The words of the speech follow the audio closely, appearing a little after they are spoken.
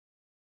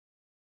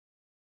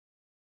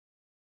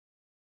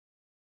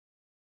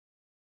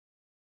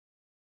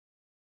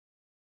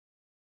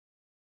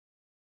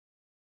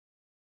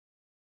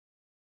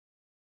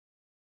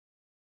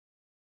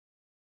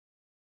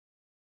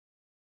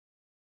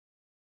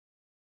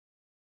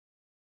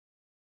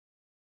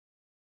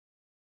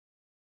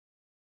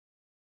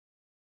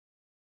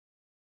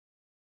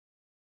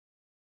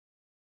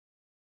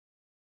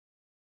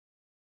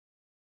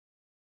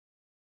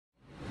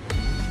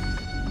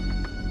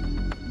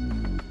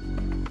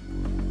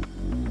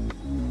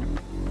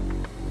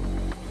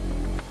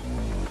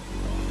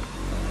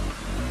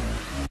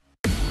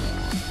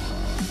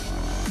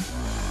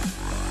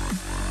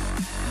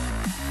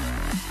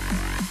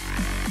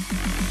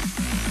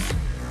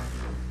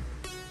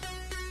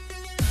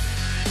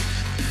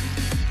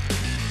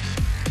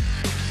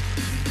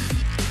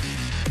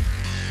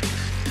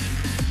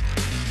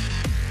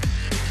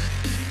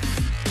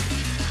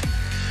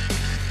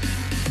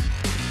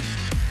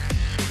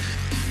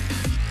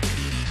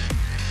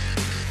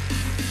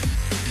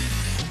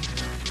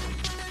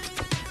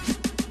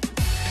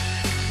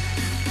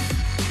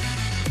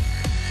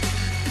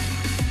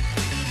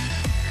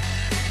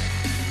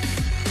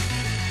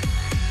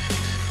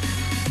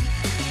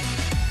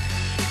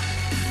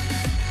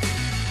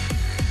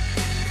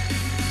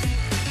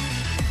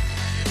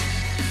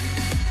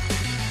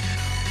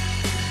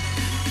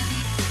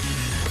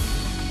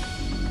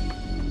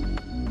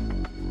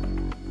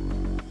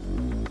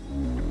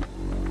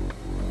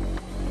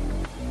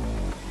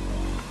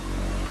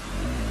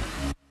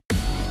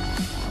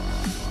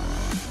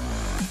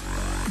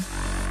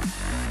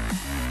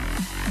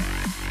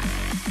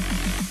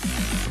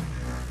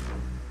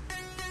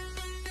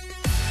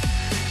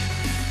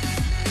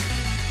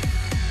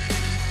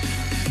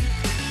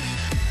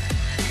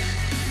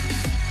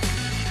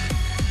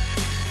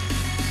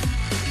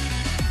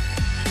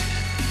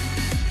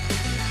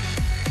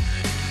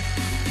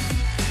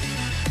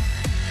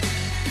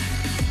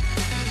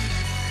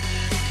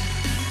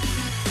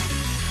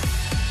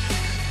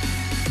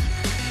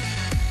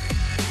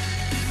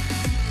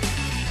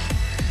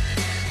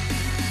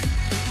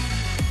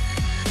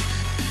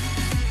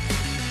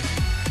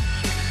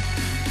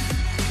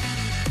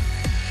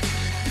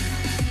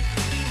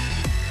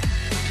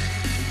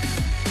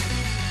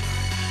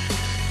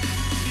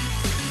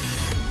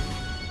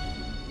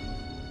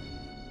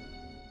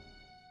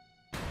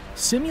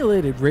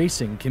Simulated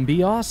racing can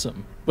be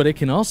awesome, but it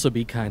can also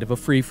be kind of a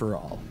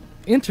free-for-all.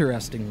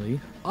 Interestingly,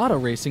 auto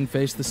racing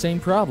faced the same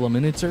problem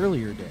in its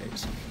earlier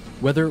days.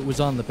 Whether it was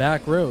on the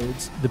back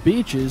roads, the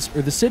beaches,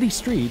 or the city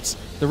streets,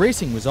 the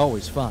racing was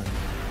always fun.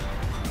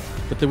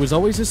 But there was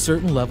always a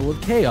certain level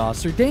of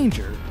chaos or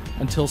danger,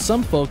 until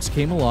some folks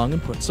came along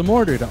and put some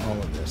order to all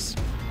of this.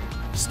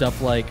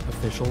 Stuff like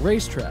official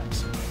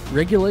racetracks,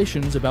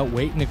 regulations about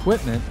weight and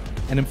equipment,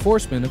 and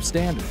enforcement of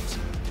standards.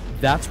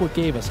 That's what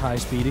gave us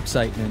high-speed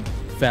excitement,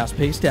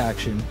 fast-paced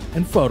action,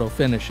 and photo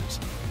finishes.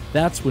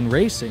 That's when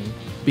racing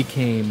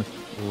became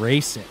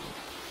racing.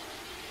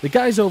 The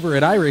guys over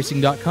at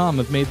iRacing.com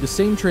have made the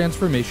same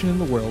transformation in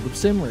the world of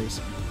sim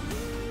racing.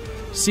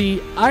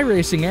 See,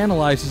 iRacing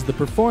analyzes the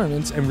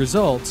performance and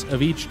results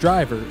of each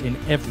driver in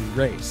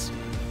every race,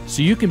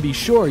 so you can be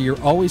sure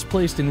you're always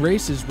placed in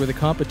races where the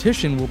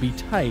competition will be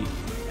tight,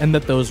 and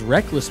that those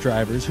reckless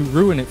drivers who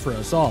ruin it for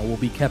us all will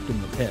be kept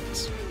in the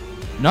pits.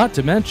 Not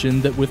to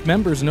mention that with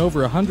members in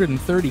over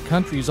 130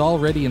 countries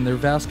already in their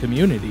vast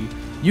community,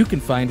 you can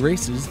find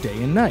races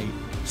day and night,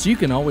 so you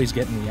can always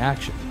get in the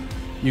action.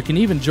 You can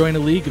even join a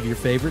league of your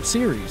favorite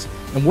series,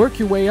 and work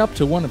your way up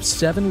to one of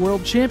 7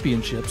 world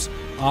championships,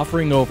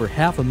 offering over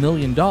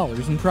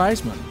 $500,000 in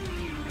prize money.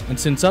 And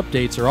since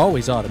updates are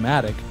always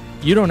automatic,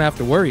 you don't have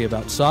to worry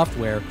about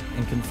software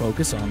and can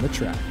focus on the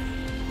track.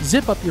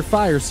 Zip up your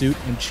fire suit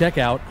and check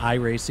out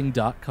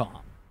iRacing.com.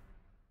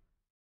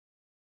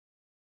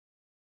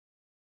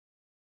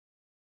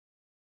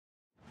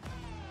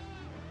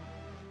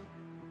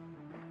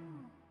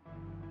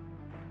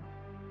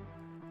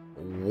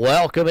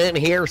 Welcome in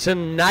here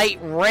tonight,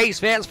 race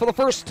fans, for the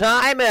first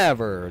time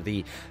ever.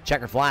 The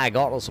Checkered Flag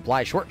Auto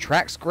Supply Short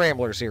Track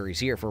Scrambler Series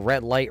here for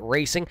Red Light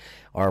Racing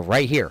are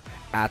right here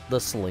at the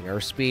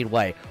Slinger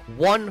Speedway.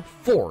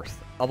 1/4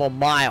 of a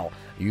mile.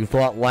 You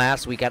thought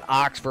last week at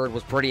Oxford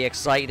was pretty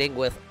exciting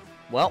with,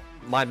 well,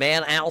 my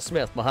man Al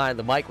Smith behind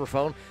the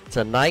microphone.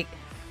 Tonight,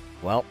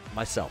 well,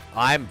 myself.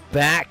 I'm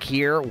back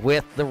here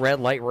with the Red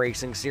Light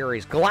Racing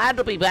Series. Glad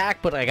to be back,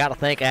 but I got to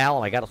thank Al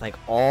and I got to thank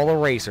all the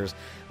racers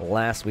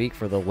last week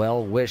for the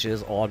well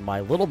wishes on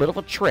my little bit of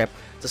a trip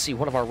to see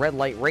one of our Red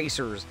Light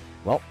racers,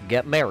 well,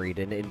 get married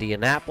in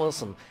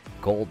Indianapolis. And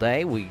Cole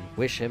Day, we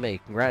wish him a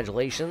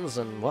congratulations,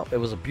 and, well, it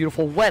was a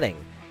beautiful wedding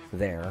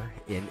there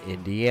in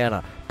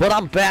Indiana. But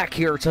I'm back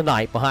here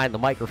tonight behind the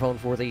microphone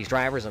for these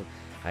drivers, and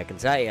I can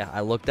tell you,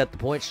 I looked at the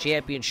points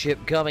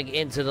championship coming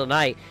into the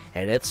night,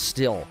 and it's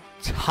still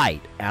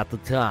tight at the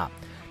top.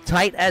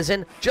 Tight as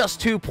in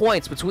just 2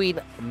 points between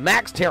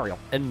Max Terriel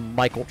and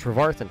Michael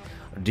Trevarthen.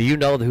 Do you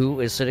know who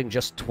is sitting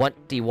just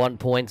 21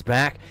 points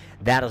back?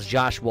 That is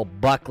Joshua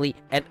Buckley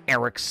and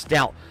Eric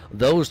Stout.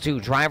 Those two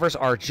drivers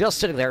are just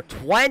sitting there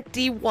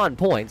 21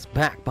 points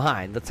back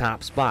behind the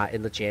top spot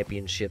in the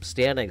championship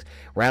standings.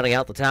 Rounding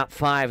out the top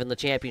 5 in the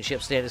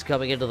championship standings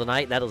coming into the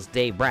night, that is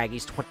Dave Bragg.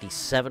 He's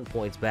 27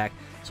 points back.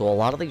 So a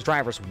lot of these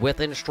drivers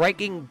within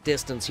striking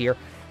distance here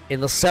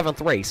in the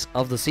 7th race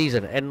of the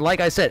season. And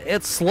like I said,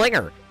 it's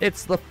Slinger.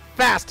 It's the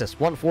fastest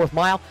 1/4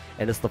 mile,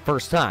 and it's the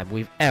first time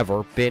we've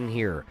ever been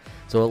here.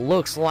 So it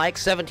looks like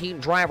 17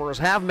 drivers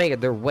have made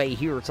their way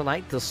here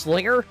tonight to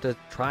Slinger to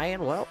try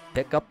and, well,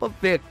 pick up a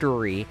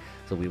victory.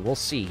 So we will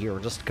see here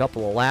in just a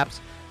couple of laps.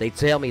 They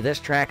tell me this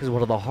track is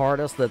one of the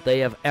hardest that they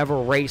have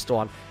ever raced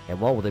on. And,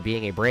 well, with it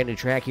being a brand new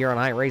track here on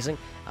iRacing,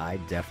 I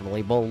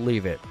definitely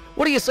believe it.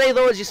 What do you say,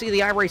 though, as you see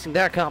the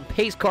iRacing.com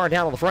pace car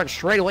down on the front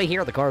straight away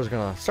here? The cars are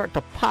going to start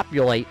to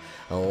populate.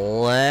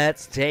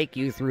 Let's take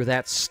you through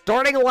that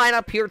starting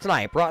lineup here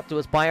tonight, brought to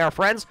us by our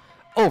friends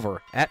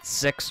over at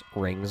Six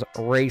Rings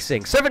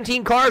Racing.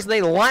 17 cars, they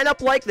line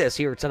up like this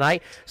here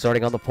tonight.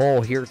 Starting on the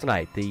pole here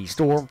tonight, the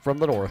Storm from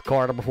the North,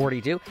 car number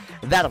 42.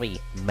 That'll be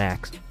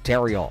Max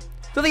Terriel.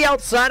 To the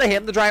outside of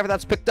him, the driver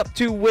that's picked up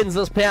 2 wins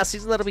this past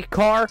season, that'll be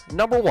car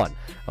number 1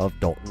 of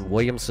Dalton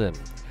Williamson.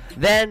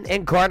 Then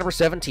in car number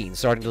 17,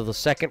 starting to the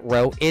second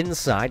row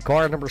inside,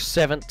 car number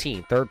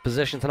 17, 3rd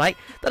position tonight,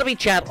 that'll be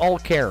Chad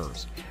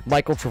Allcares.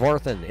 Michael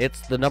Trevarthen,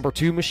 it's the number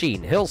 2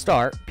 machine. He'll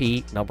start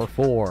P number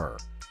 4.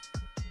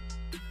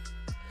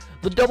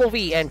 The Double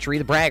V entry,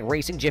 the Bragg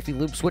Racing Jiffy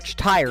Lube Switch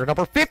Tire,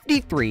 number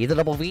 53, the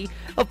Double V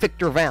of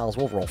Victor Valls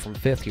will roll from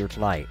 5th here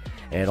tonight.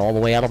 And all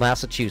the way out of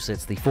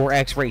Massachusetts, the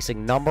 4X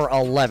Racing, number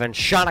 11,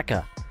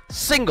 Shanika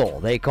Single,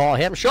 they call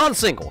him Sean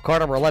Single. Car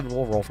number 11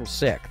 will roll from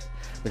 6th.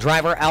 The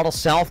driver out of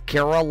South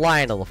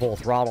Carolina, the Full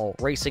Throttle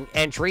Racing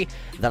entry,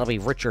 that'll be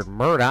Richard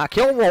Murdoch.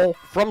 He'll roll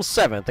from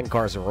 7th in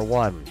car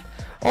 01.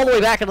 All the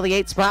way back into the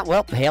 8th spot,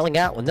 well, hailing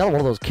out with another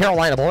one of those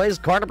Carolina boys,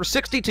 car number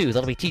 62,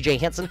 that'll be TJ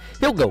Henson.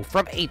 He'll go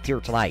from 8th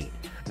here tonight.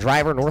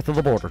 Driver north of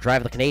the border,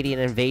 driver the Canadian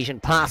Invasion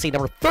Posse,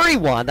 number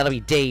 31, that'll be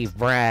Dave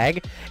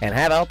Bragg. And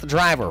how about the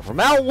driver from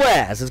out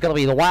west? It's going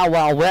to be the Wild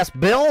Wild West,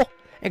 Bill,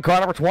 in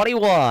car number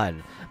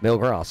 21. Bill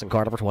Gross in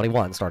car number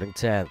 21, starting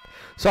 10th.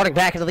 Starting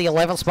back into the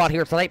 11th spot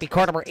here tonight, be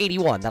car number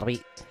 81, that'll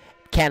be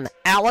Ken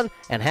Allen.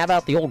 And how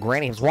about the old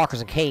Granny's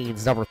Walkers and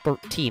Canes, number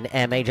 13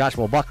 MA.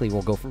 Joshua Buckley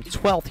will go from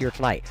 12th here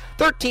tonight.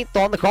 13th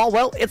on the call,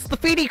 well, it's the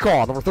Feeney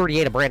call, number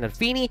 38 of Brandon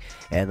Feeney.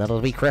 And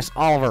that'll be Chris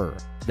Oliver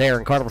there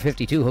in car number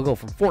 52. He'll go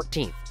from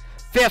 14th.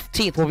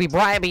 15th will be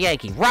Brian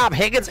Bianchi, Rob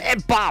Higgins,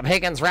 and Bob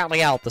Higgins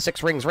rounding out the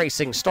Six Rings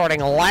Racing starting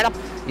lineup.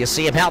 You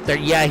see him out there.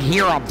 You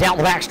hear him down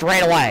the back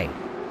straight away.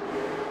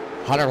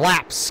 100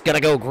 laps. Going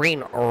to go green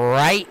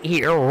right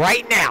here,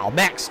 right now.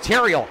 Max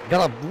Terriel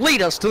going to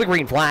lead us to the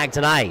green flag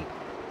tonight.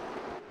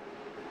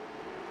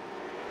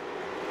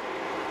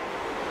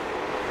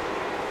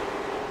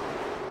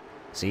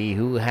 See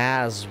who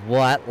has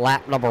what.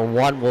 Lap number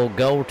 1 will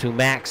go to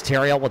Max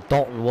Terriel with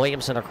Dalton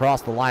Williamson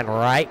across the line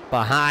right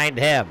behind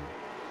him.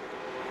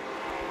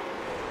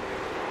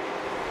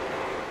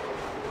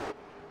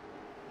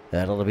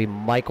 That'll be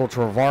Michael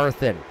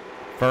Trevarthen.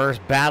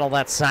 First battle,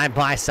 that's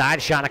side-by-side.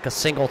 Shanika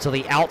single to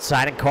the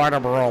outside in car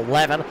number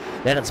 11.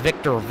 Then it's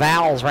Victor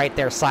Vowles right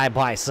there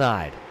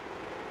side-by-side.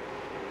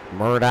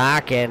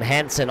 Murdoch and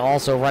Henson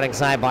also running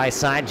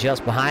side-by-side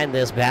just behind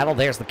this battle.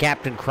 There's the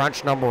Captain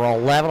Crunch, number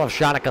 11 of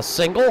Shanika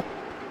single.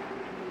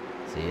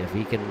 See if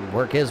he can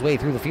work his way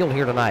through the field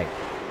here tonight.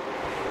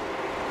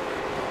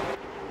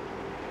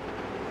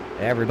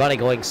 Everybody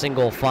going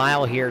single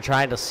file here,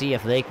 trying to see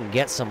if they can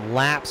get some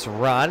laps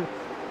run.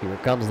 Here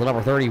comes the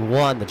number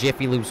 31, the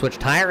Jiffy Lube switch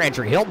tire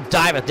entry. He'll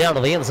dive it down to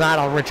the inside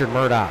on Richard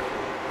Murdoch.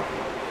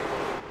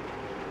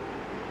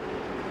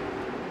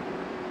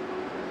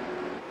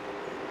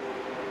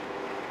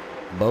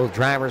 Both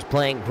drivers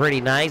playing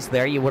pretty nice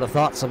there. You would have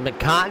thought some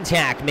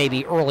contact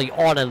maybe early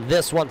on in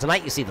this one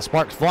tonight. You see the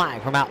sparks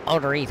flying from out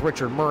underneath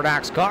Richard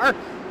Murdoch's car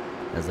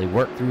as they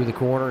work through the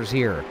corners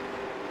here.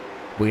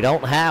 We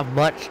don't have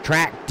much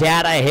track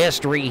data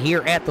history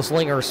here at the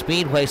Slinger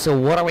Speedway, so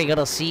what are we going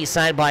to see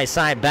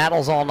side-by-side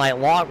battles all night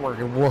long?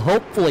 We're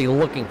hopefully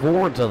looking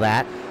forward to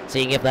that,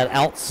 seeing if that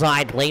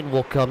outside lane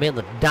will come in.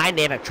 The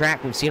dynamic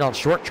track we've seen on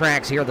short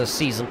tracks here this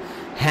season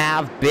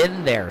have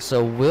been there,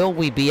 so will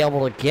we be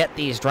able to get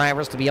these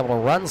drivers to be able to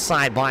run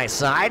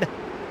side-by-side?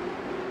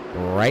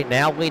 Right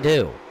now we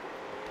do.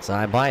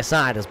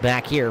 Side-by-side is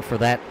back here for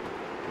that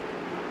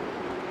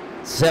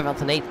 7th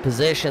and 8th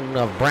position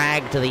of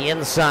Bragg to the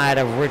inside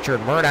of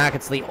Richard Murdoch.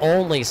 It's the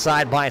only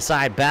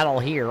side-by-side battle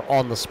here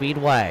on the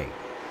Speedway.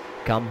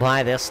 Come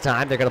by this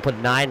time. They're going to put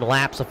 9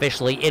 laps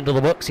officially into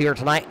the books here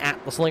tonight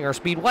at the Slinger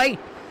Speedway.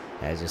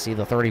 As you see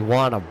the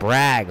 31 of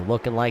Bragg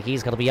looking like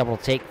he's going to be able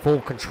to take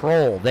full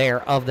control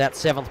there of that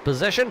 7th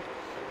position.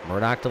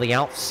 Murdoch to the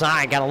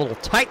outside, got a little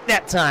tight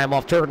that time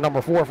off turn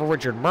number 4 for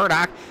Richard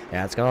Murdoch.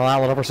 That's going to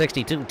allow the number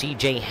 62,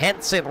 TJ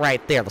Henson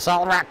right there. The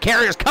Solid Rock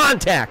Carriers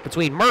contact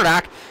between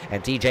Murdoch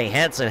and TJ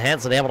Henson.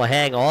 Henson able to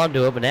hang on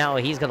to him, but now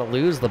he's going to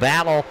lose the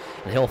battle,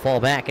 and he'll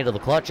fall back into the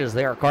clutches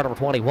there at car number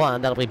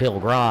 21. That'll be Bill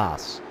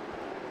Gross.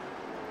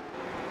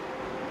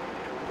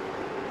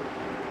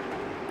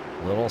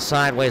 A little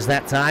sideways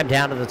that time,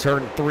 down to the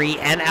turn 3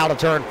 and out of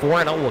turn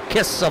 4, and a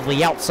kiss of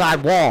the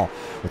outside wall.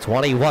 The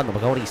 21, the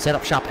Mahoney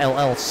Setup Shop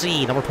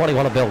LLC, number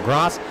 21 of Bill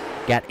Gross,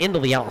 got into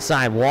the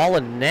outside wall,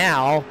 and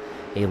now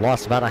he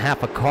lost about a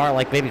half a car,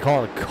 like maybe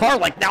calling a car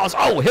like now.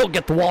 Oh, he'll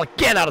get the wall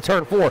again out of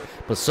turn 4,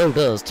 but so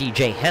does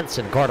TJ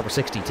Henson, car number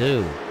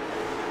 62.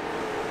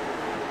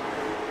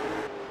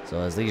 So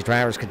as these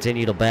drivers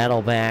continue to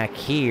battle back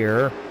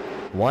here,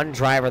 one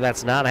driver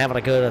that's not having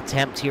a good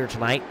attempt here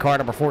tonight, car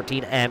number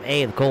 14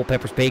 MA, the Cole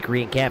Peppers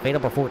Bakery and Cafe,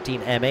 number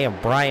 14 MA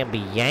of Brian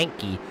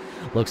Bianchi.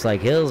 Looks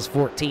like his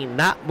 14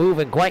 not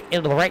moving quite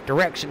into the right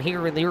direction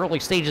here in the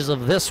early stages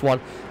of this one.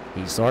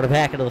 He's sort of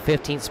back into the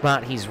 15th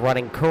spot. He's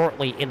running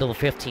currently into the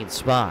 15th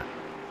spot.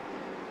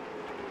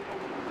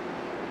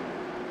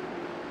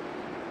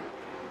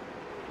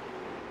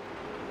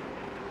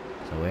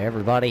 So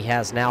everybody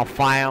has now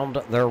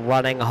found their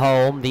running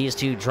home. These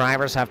two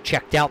drivers have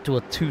checked out to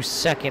a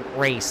 2-second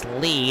race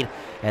lead,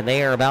 and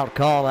they are about to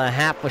call a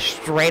half a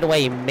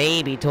straightaway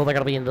maybe till they're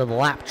going to be into the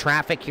lap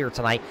traffic here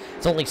tonight.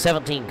 It's only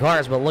 17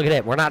 cars, but look at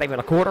it. We're not even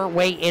a quarter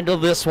way into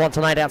this one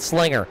tonight at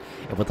Slinger.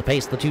 And with the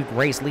pace the two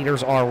race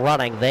leaders are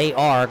running, they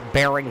are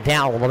bearing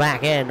down on the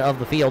back end of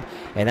the field.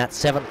 And that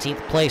 17th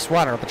place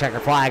runner, the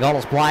checkered flag, on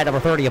his fly, number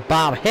 30 of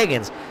Bob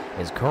Higgins,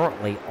 is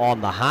currently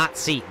on the hot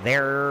seat.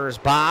 There's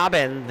Bob,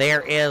 and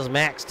there is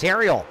Max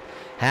Terriel.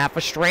 Half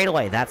a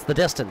straightaway, that's the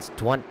distance.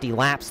 20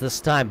 laps this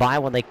time by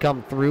when they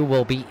come through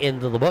will be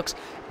into the books.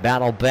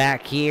 Battle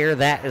back here,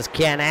 that is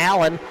Ken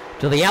Allen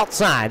to the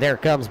outside. There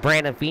comes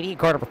Brandon Feeney,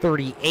 car number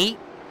 38.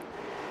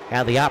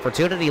 Had the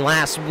opportunity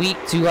last week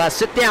to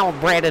sit down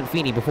with Brandon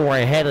Feeney before I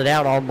headed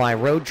out on my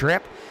road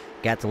trip.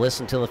 Got to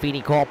listen to the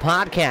Feeney Call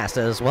podcast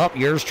as well.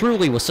 Yours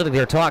truly was sitting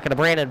there talking to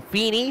Brandon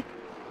Feeney.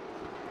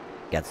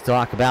 Got to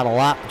talk about a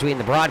lot between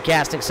the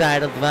broadcasting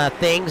side of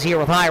things here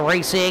with high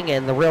racing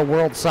and the real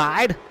world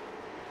side,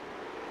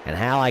 and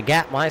how I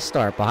got my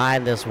start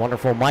behind this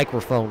wonderful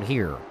microphone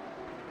here.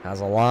 Has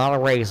a lot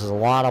of races, a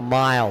lot of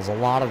miles, a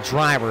lot of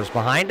drivers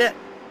behind it.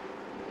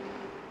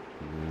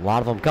 A lot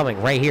of them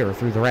coming right here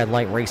through the red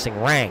light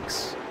racing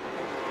ranks.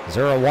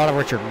 0-1 of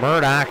Richard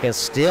Murdoch is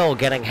still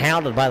getting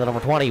hounded by the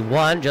number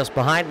 21. Just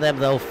behind them,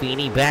 though,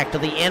 Feeney back to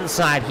the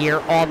inside here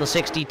on the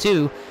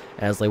 62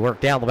 as they work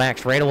down the back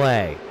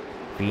straightaway.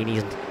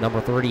 Feeney's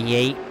number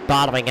 38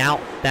 bottoming out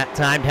that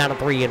time down to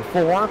 3 and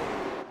 4.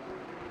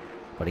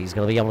 But he's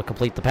going to be able to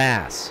complete the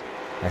pass.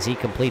 As he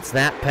completes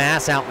that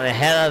pass out and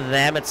ahead of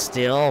them, it's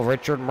still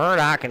Richard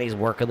Murdoch, and he's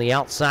working the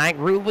outside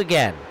groove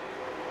again.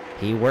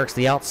 He works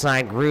the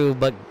outside groove,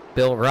 but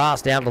Bill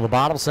Ross down to the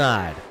bottom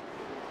side.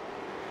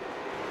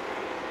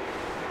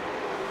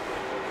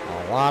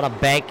 A lot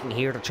of banking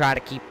here to try to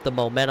keep the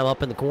momentum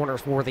up in the corners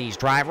for these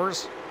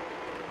drivers.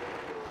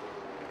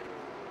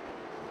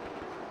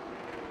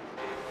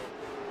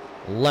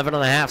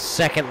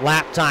 11.5-second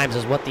lap times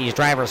is what these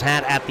drivers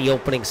had at the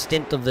opening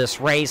stint of this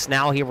race.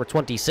 Now here we're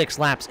 26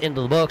 laps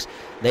into the books.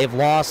 They've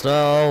lost,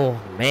 oh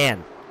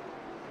man,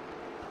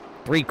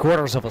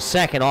 3/4 of a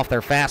second off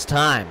their fast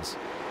times.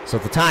 So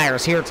the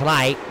tires here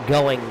tonight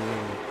going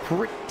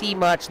pretty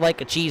much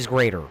like a cheese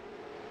grater.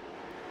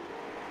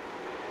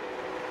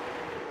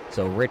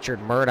 So Richard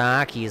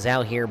Murdoch, he's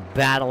out here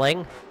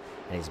battling,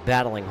 and he's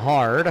battling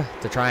hard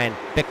to try and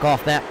pick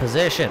off that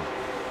position.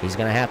 He's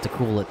going to have to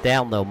cool it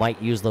down, though.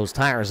 Might use those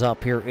tires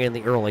up here in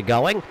the early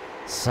going.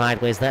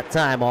 Sideways that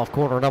time off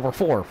corner number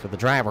 4 for the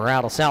driver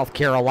out of South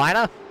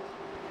Carolina.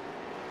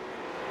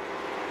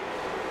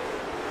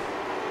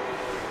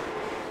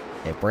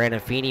 If Brandon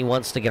Feeney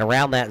wants to get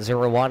around that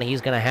 0-1, he's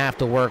going to have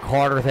to work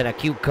harder than a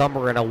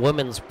cucumber in a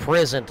women's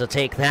prison to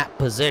take that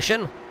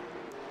position.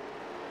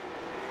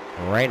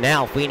 Right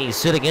now, Feeney's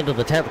sitting into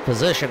the 10th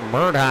position.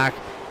 Murdoch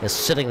is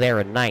sitting there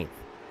in 9th.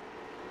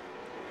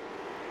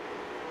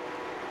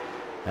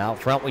 Out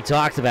front, we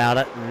talked about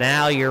it.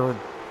 Now your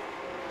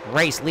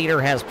race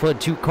leader has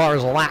put 2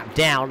 cars a lap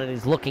down, and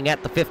he's looking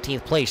at the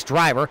 15th place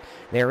driver.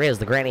 There is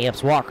the Granny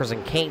Hips Walkers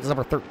and Canes,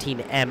 number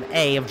 13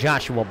 MA of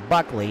Joshua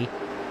Buckley.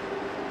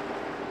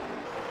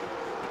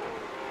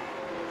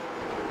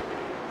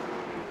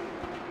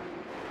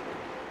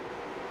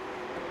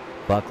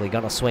 Buckley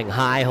gonna swing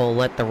high. He'll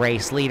let the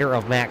race leader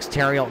of Max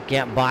Terriot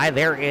get by.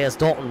 There is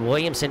Dalton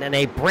Williamson in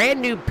a brand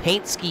new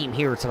paint scheme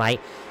here tonight.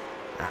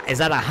 Is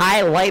that a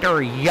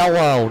highlighter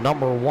yellow,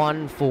 number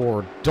 1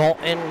 for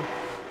Dalton?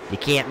 You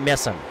can't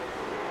miss him.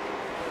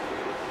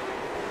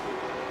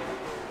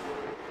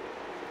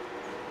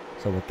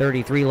 So with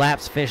 33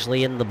 laps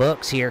officially in the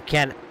books here,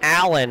 Ken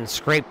Allen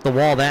scraped the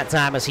wall that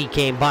time as he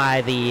came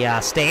by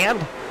the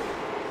stand.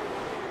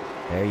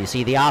 There you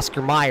see the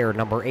Oscar Mayer,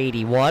 number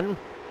 81.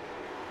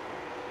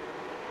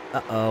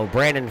 Uh-oh,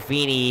 Brandon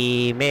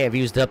Feeney may have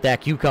used up that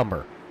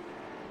cucumber.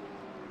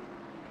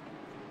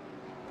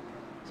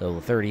 So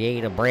the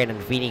 38 of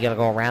Brandon Feeney going to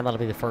go around. That'll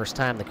be the first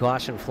time the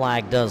caution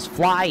flag does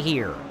fly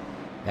here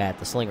at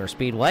the Slinger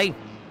Speedway.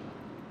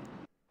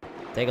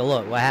 Take a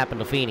look. What happened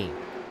to Feeney?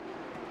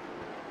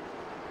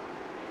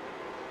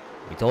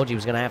 We told you he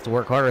was going to have to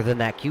work harder than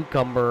that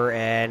cucumber,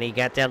 and he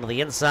got down to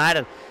the inside,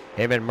 and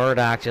him and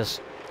Murdoch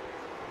just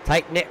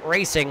tight-knit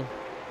racing.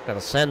 Going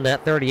to send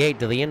that 38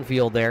 to the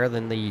infield there.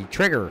 Then the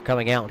trigger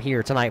coming out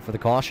here tonight for the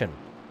caution.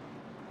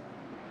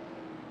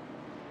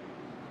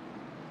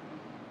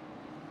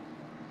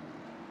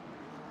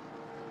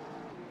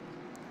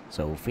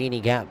 So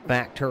Feeney got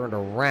back turned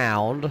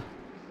around.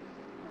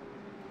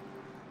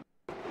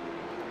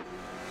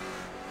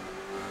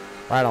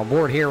 Right on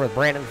board here with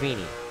Brandon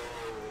Feeney.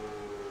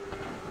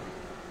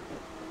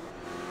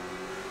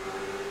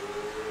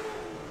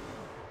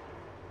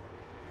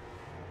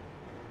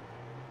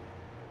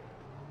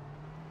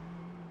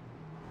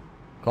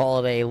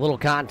 Call it a little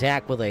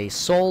contact with a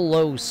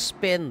solo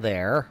spin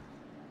there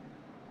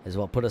is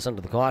what put us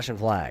under the caution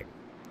flag.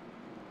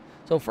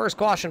 So first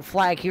caution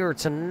flag here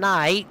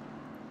tonight.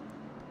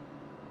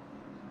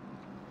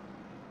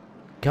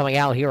 Coming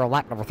out here on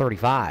lap number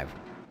 35.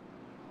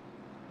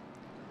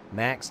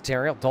 Max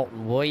Terriot,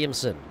 Dalton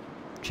Williamson,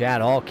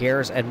 Chad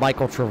Allcares, and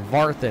Michael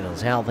Trevarthen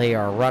is how they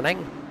are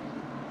running.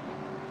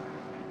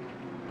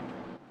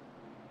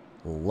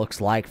 Looks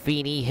like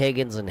Feeney,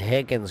 Higgins, and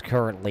Higgins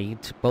currently.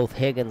 Both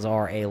Higgins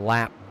are a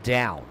lap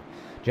down.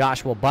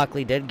 Joshua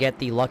Buckley did get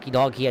the lucky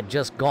dog. He had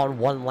just gone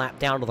 1 lap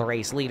down to the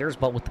race leaders,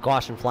 but with the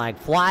caution flag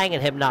flying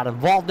and him not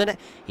involved in it,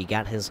 he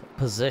got his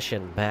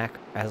position back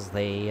as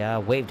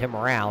they waved him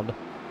around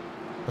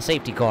the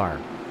safety car.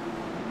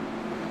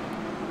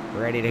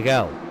 Ready to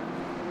go.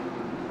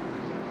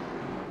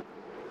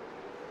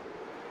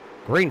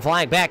 Green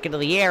flag back into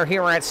the air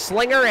here at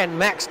Slinger, and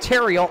Max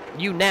Terriot,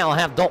 you now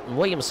have Dalton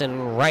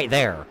Williamson right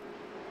there.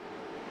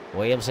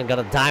 Williamson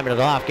going to diamond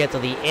it off, get to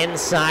the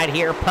inside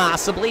here,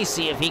 possibly,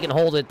 see if he can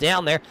hold it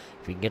down there.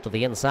 If he can get to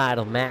the inside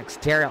of Max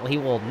Terriot, he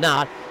will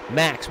not.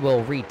 Max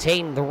will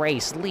retain the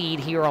race lead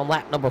here on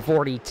lap number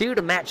 42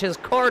 to match his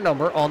car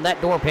number on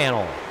that door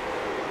panel.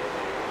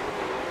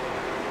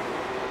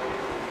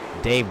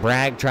 Dave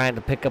Bragg trying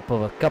to pick up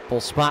a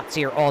couple spots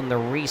here on the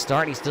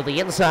restart. He's to the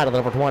inside of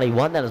number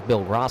 21. That is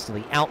Bill Ross to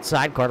the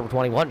outside. Car number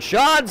 21,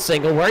 Sean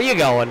Single. Where are you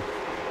going?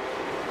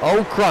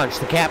 Oh, Crunch.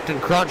 The Captain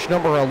Crunch,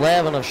 number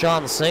 11 of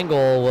Sean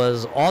Single,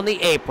 was on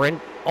the apron,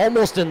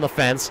 almost in the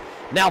fence.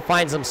 now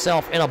finds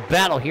himself in a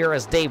battle here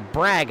as Dave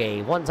Bragg,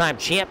 a one-time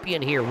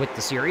champion here with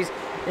the series,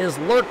 is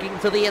lurking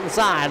to the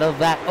inside of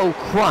that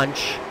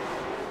Crunch,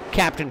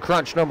 Captain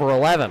Crunch number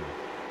 11.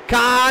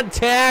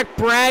 Contact,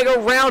 Bragg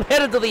around,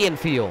 headed to the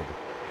infield.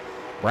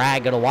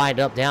 Bragg going to wind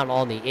up down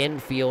on the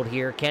infield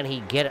here. Can he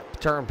get it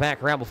turned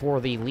back around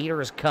before the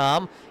leaders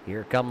come?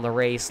 Here come the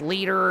race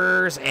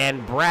leaders,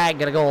 and Bragg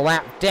going to go a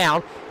lap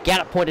down.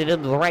 Got it pointed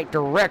into the right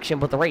direction,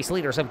 but the race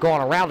leaders have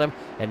gone around him,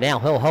 and now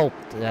he'll hope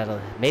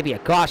that maybe a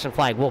caution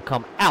flag will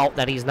come out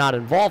that he's not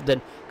involved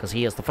in, because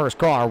he is the first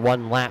car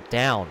one lap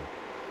down.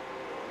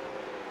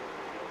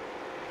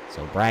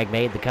 So Bragg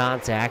made the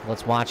contact.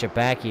 Let's watch it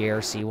back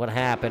here, see what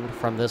happened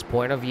from this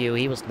point of view.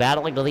 He was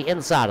battling to the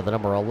inside of the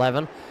number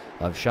 11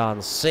 of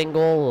Sean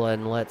Single,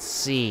 and let's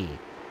see.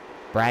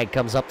 Bragg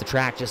comes up the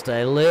track just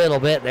a little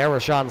bit there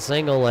with Sean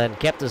Single and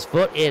kept his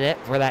foot in it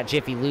for that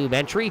Jiffy Lube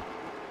entry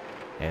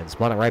and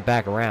spun it right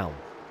back around.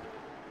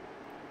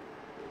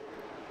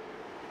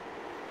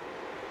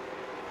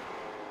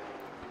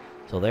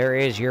 So there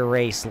is your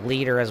race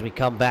leader as we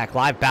come back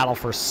live. Battle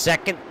for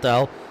second,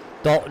 though.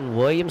 Dalton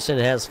Williamson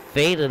has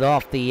faded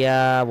off the,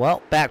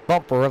 back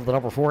bumper of the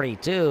number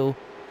 42.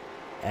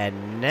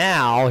 And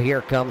now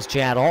here comes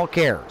Chad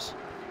Allcares,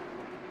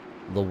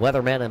 the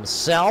weatherman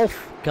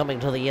himself,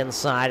 coming to the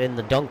inside in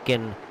the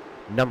Duncan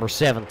number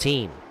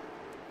 17.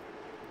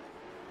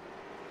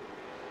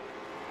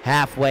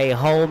 Halfway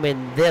home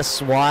in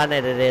this one,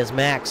 and it is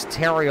Max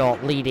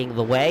Terriot leading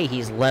the way.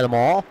 He's led them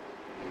all.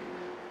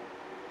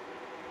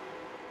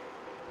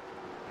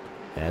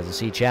 As you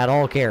see, Chad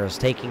Allcares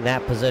taking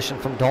that position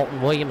from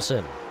Dalton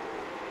Williamson.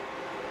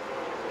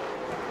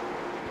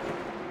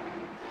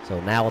 So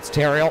now it's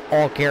Terriot,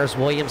 Allcares,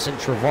 Williamson,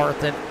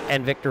 Trevarthen,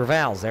 and Victor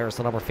Valls. There's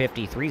the number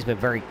 53. He's been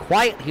very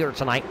quiet here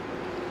tonight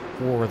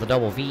for the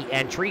double V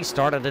entry.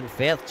 Started in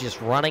 5th,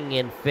 just running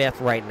in 5th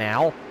right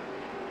now.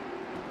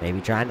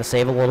 Maybe trying to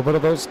save a little bit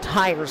of those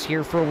tires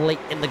here for late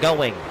in the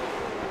going.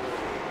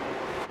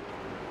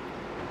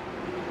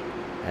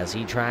 As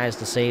he tries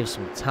to save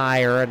some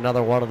tire,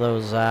 another one of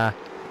those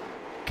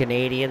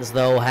Canadians,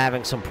 though,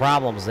 having some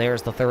problems.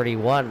 There's the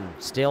 31,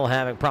 still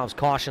having problems.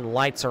 Caution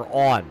lights are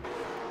on.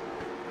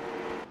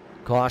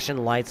 Caution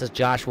lights as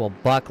Joshua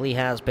Buckley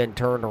has been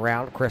turned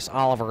around. Chris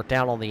Oliver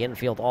down on the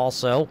infield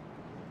also.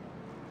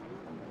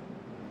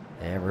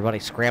 Everybody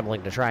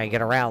scrambling to try and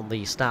get around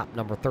the stop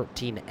number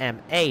 13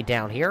 MA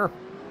down here.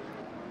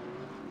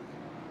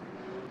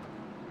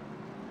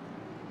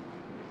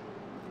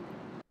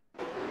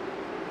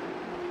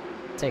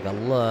 Take a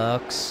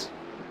look.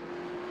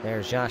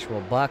 There's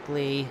Joshua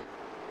Buckley.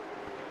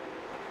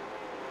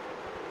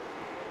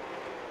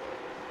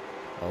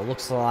 Well,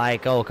 looks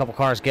like, a couple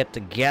cars get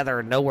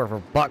together, nowhere for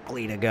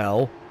Buckley to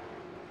go.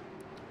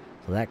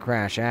 So that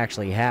crash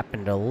actually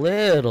happened a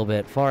little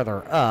bit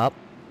farther up.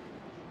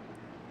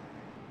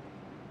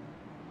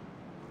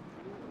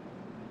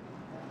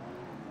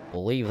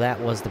 Believe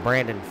that was the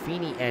Brandon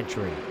Feeney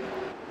entry.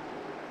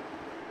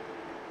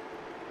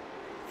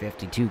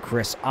 52,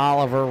 Chris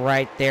Oliver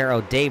right there.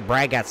 Oh, Dave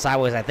Bragg got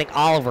sideways. I think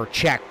Oliver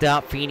checked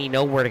up. Feeney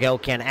nowhere to go.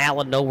 Ken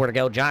Allen nowhere to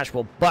go.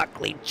 Joshua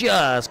Buckley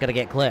just going to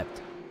get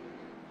clipped.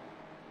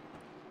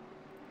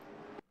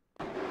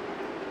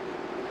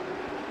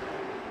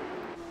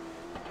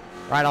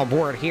 Right on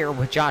board here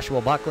with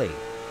Joshua Buckley.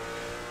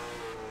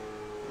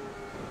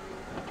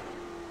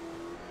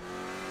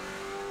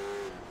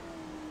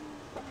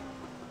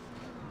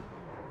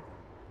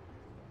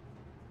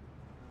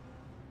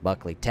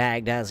 Buckley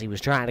tagged as he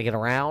was trying to get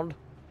around.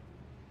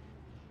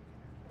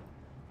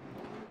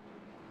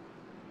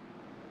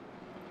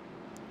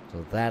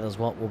 So that is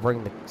what will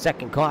bring the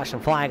second caution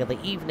flag of the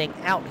evening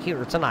out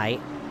here tonight.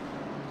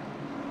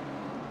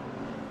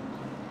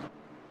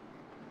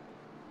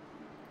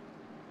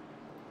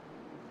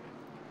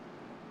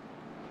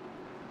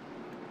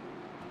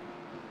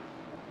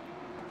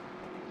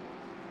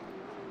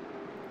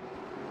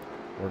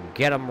 We'll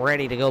get them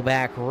ready to go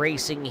back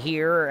racing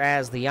here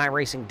as the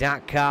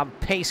iRacing.com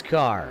pace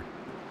car.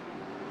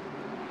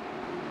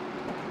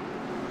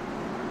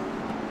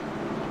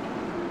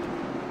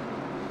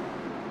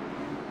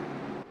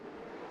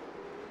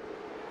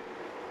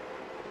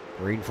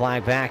 Green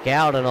flag back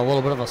out and a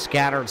little bit of a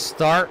scattered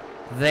start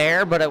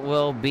there, but it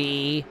will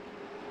be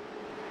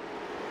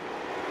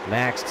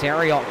Max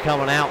Terriot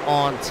coming out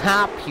on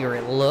top here,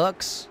 it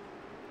looks.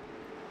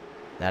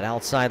 That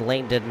outside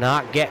lane did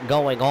not get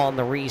going on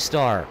the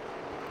restart.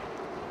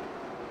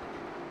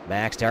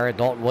 Max Terriot,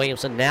 Dalton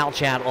Williamson, now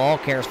Chad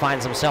Allcares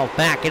finds himself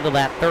back into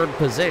that third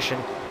position.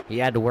 He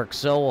had to work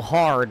so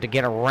hard to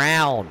get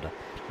around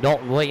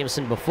Dalton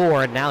Williamson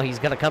before, and now he's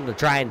going to come to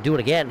try and do it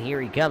again.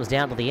 Here he comes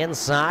down to the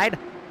inside.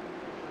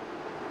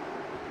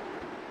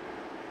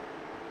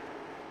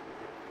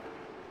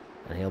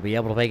 And he'll be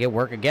able to make it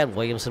work again.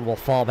 Williamson will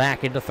fall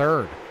back into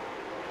third.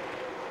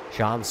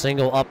 Sean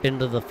Single up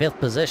into the 5th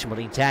position, but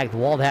he tagged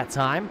wall that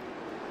time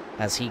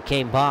as he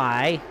came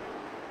by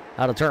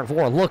out of turn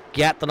 4. Look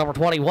at the number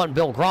 21,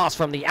 Bill Gross,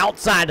 from the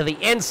outside to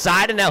the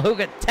inside, and now who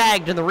got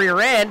tagged in the rear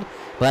end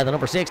by the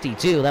number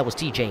 62? That was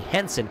TJ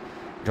Henson.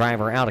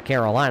 driver out of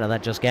Carolina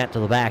that just got to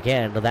the back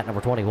end of that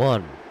number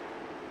 21.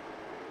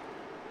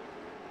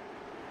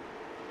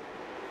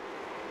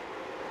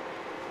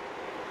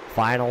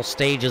 Final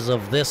stages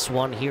of this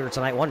one here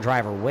tonight. One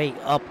driver way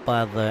up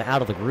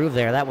out of the groove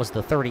there. That was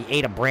the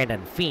 38 of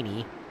Brandon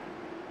Feeney.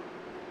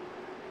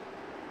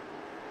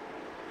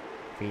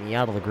 Feeney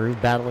out of the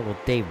groove, battling with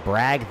Dave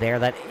Bragg there.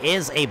 That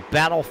is a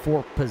battle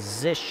for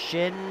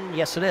position.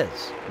 Yes, it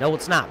is. No,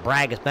 it's not.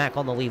 Bragg is back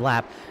on the lead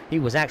lap. He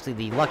was actually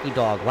the lucky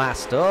dog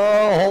last.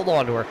 Oh, hold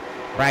on to her.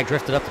 Bragg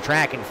drifted up the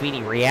track, and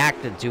Feeney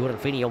reacted to it, and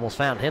Feeney almost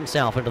found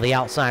himself into the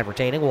outside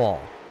retaining wall.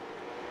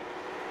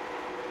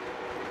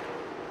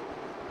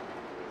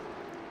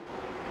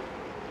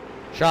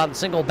 Sean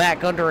Single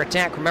back under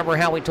attack. Remember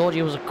how we told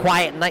you it was a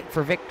quiet night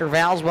for Victor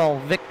Valls? Well,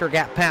 Victor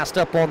got passed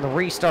up on the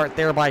restart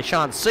there by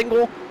Sean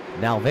Single.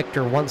 Now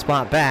Victor one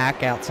spot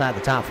back outside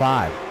the top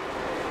 5.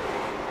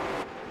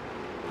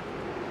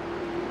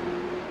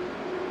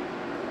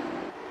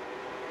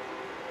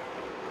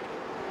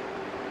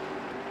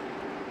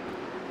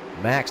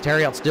 Max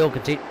Terriot still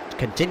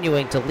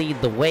continuing to lead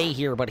the way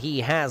here, but he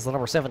has the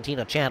number 17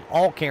 of Chad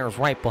Allcares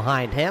right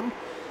behind him.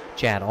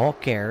 Chad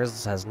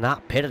Allcares has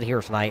not pitted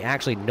here tonight.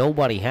 Actually,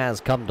 nobody has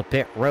come to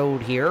pit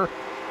road here.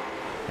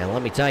 And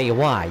let me tell you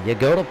why. You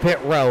go to pit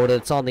road,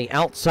 it's on the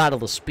outside of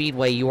the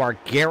speedway. You are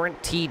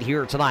guaranteed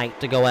here tonight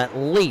to go at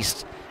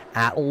least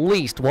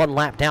one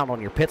lap down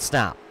on your pit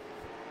stop.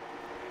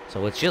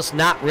 So it's just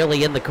not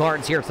really in the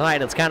cards here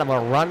tonight. It's kind of a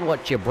run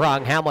what you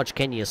brung. How much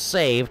can you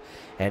save?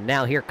 And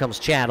now here comes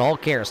Chad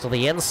Allcares to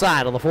the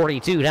inside of the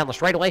 42 down the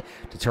straightaway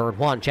to turn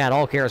 1. Chad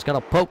Allcares is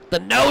going to poke the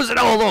nose and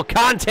a little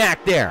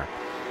contact there.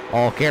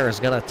 Allcares is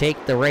going to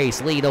take the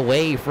race lead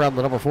away from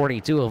the number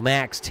 42 of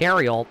Max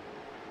Terriot.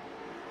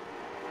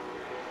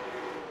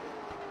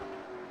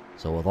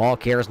 So with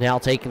Allcares now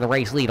taking the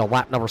race lead on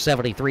lap number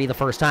 73, the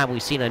first time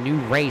we've seen a new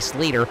race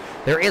leader.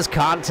 There is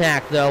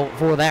contact, though,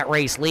 for that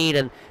race lead,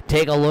 and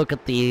take a look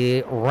at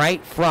the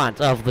right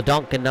front of the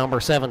Duncan number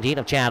 17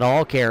 of Chad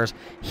Allcares.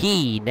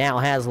 He now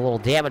has a little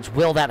damage.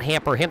 Will that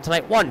hamper him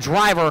tonight? One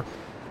driver,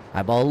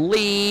 I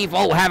believe,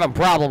 having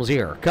problems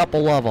here. A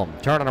couple of them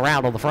turning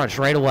around on the front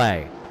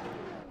straightaway.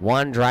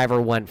 One driver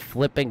went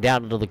flipping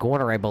down into the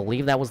corner. I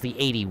believe that was the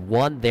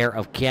 81 there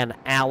of Ken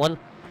Allen.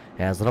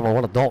 As the number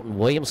 1 of Dalton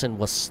Williamson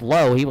was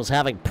slow. He was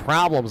having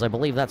problems. I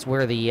believe that's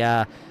where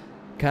the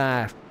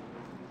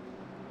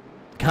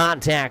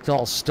contact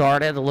all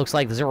started. It looks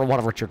like the 01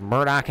 of Richard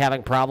Murdoch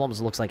having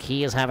problems. It looks like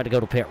he is having to go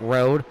to pit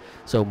road.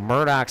 So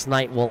Murdoch's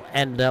night will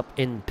end up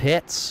in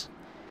pits.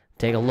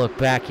 Take a look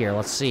back here.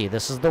 Let's see.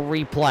 This is the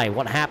replay.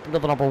 What happened to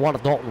the number 1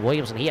 of Dalton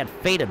Williamson? He had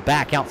faded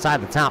back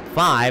outside the top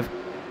 5.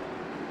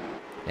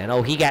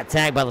 And he got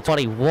tagged by the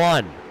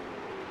 21.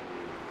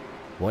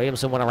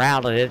 Williamson went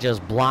around and it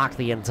just blocked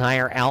the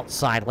entire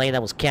outside lane.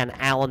 That was Ken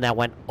Allen that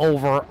went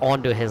over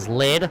onto his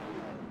lid.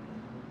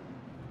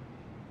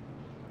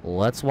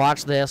 Let's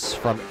watch this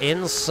from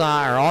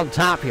inside, or on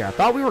top here. I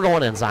thought we were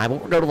going inside,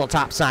 but we're going to the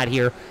top side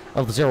here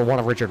of the 01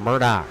 of Richard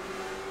Murdoch.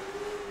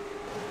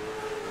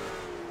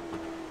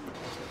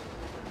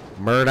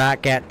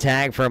 Murdoch got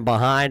tagged from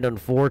behind,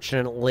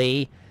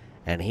 unfortunately,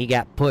 and he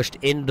got pushed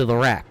into the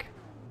wreck.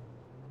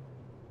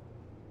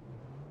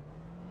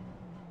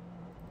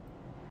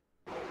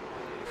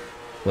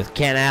 With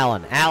Ken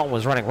Allen. Allen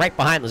was running right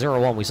behind the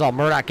 01. We saw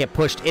Murdoch get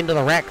pushed into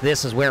the wreck.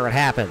 This is where it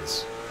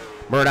happens.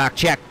 Murdoch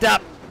checked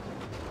up,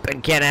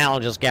 and Ken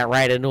Allen just got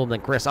right into him. Then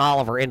Chris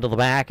Oliver into the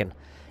back, and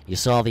you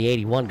saw the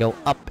 81 go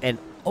up and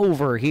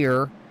over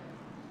here.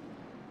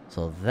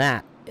 So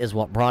that is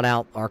what brought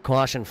out our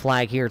caution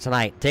flag here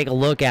tonight. Take a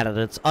look at it.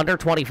 It's under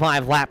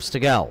 25 laps to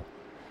go.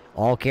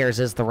 Allcares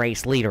is the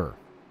race leader.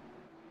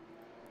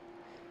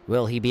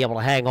 Will he be able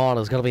to hang on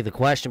is going to be the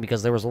question,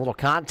 because there was a little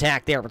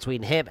contact there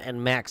between him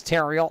and Max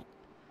Terriot.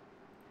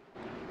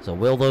 So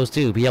will those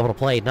two be able to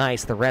play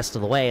nice the rest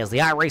of the way, as the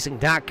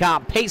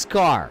iRacing.com pace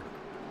car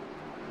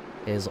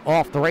is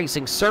off the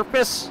racing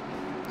surface.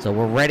 So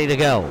we're ready to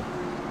go.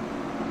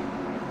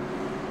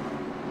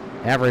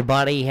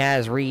 Everybody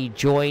has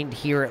rejoined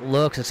here, it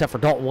looks, except for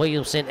Dalton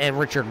Williamson and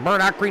Richard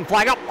Murdoch. Green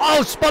flag up.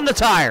 Oh, spun the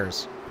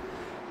tires.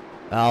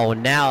 Oh,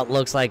 and now it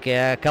looks like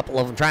a couple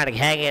of them trying to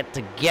hang it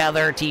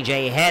together.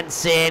 TJ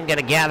Henson going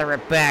to gather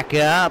it back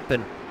up,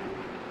 and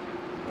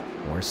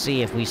we'll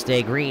see if we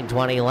stay green.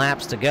 20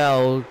 laps to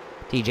go.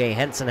 TJ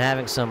Henson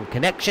having some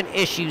connection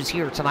issues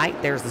here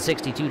tonight. There's the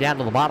 62 down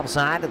to the bottom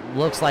side. It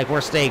looks like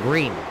we're staying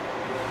green.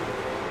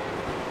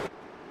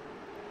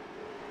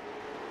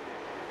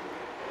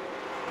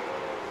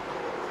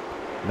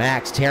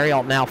 Max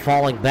Terriot now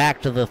falling back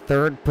to the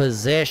 3rd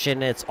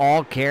position. It's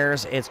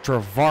Allcares, it's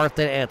Trevarthen,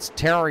 it's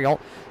Terriot.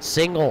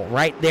 Single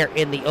right there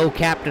in the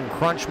O-Captain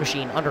Crunch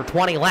Machine. Under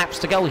 20 laps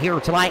to go here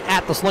tonight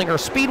at the Slinger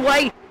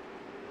Speedway,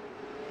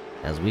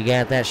 as we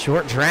got that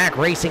short track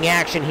racing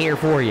action here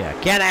for you.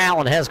 Ken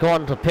Allen has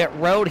gone to pit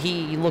road.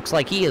 He looks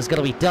like he is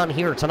going to be done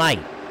here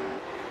tonight.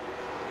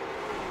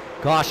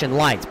 Caution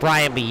lights,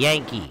 Brian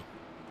Bianchi.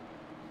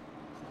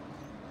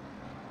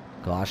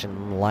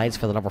 Caution lights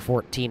for the number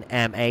 14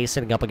 MA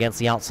sitting up against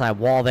the outside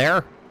wall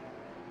there.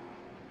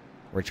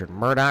 Richard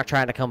Murdoch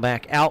trying to come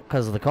back out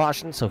because of the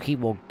caution, so he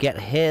will get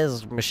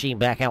his machine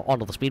back out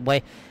onto the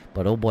speedway.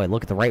 But oh boy,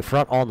 look at the right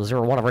front on the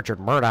 0-1 of Richard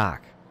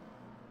Murdoch.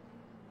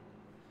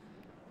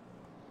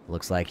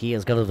 Looks like he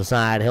is going to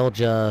decide he'll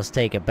just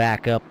take it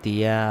back up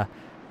the to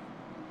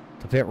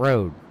pit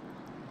road.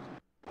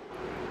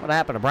 What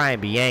happened to Brian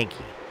Bianchi?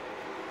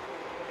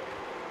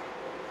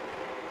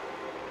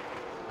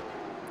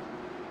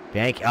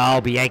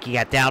 Bianchi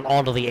got down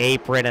onto the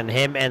apron, and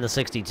him and the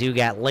 62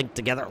 got linked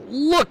together.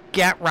 Look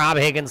at Rob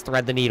Higgins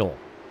thread the needle.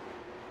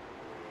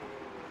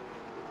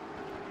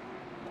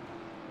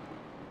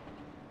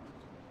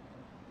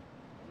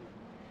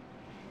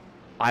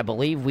 I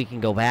believe we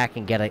can go back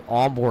and get an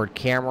onboard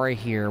camera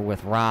here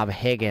with Rob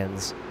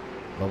Higgins.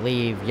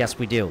 Yes,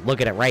 we do.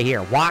 Look at it right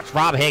here. Watch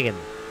Rob Higgins.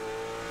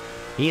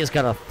 He is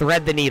going to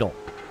thread the needle.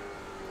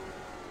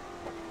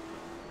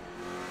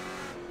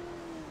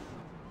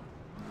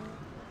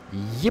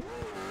 Yep.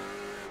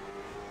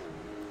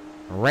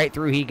 Right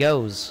through he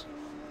goes.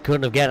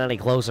 Couldn't have gotten any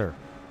closer.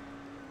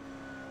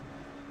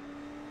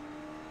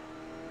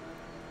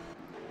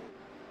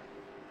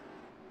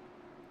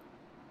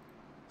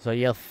 So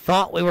you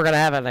thought we were going to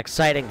have an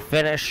exciting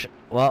finish.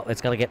 Well,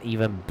 it's going to get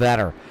even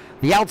better.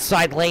 The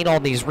outside lane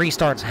on these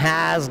restarts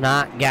has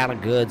not got a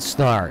good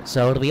start.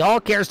 So it'll be all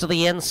cares to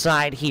the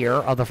inside here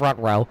of the front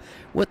row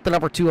with the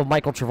number 2 of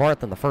Michael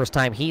Trevarthen. The first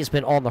time he's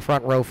been on the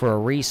front row for a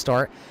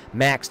restart.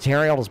 Max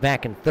Terriel is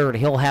back in third.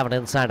 He'll have an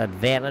inside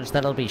advantage.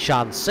 Then it'll be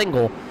Sean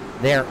Single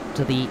there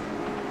to the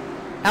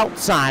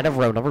outside of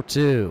row number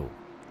 2.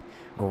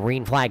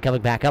 Green flag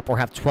coming back up. We'll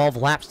have 12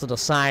 laps to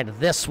decide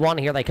this one.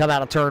 Here they come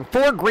out of turn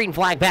 4. Green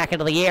flag back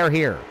into the air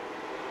here.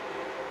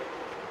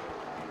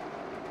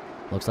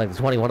 Looks like the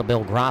 21 of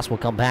Bill Gross will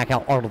come back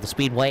out onto the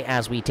speedway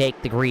as we take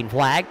the green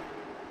flag.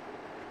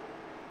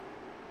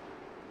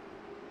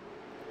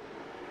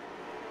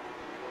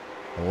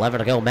 $11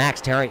 to go.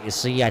 Max Terry, you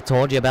see, I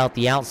told you about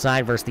the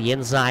outside versus the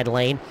inside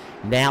lane.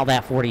 Now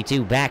that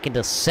 42 back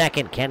into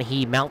second. Can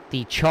he mount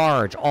the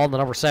charge on the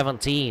number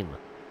 17?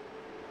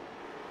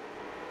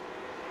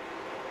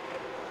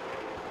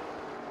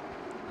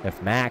 If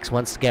Max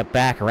wants to get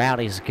back around,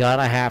 he's going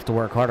to have to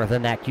work harder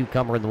than that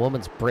cucumber in the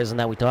women's prison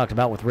that we talked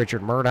about with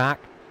Richard Murdoch.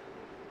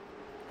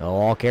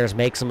 All cares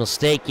makes a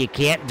mistake. You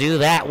can't do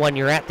that when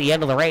you're at the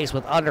end of the race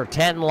with under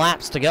 10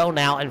 laps to go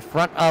now in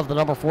front of the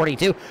number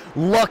 42.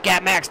 Look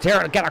at Max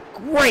Terra. Got a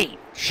great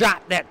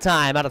shot that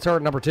time out of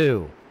turn number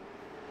 2.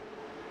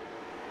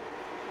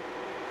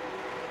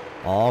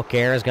 All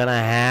cares going to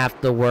have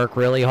to work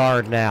really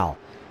hard now.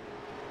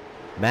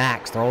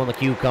 Max throwing the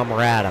cucumber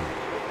at him.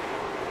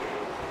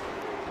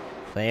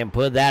 Saying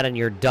put that in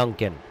your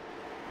Duncan.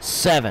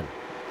 7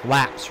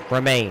 laps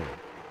remain.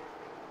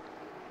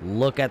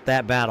 Look at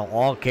that battle.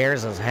 All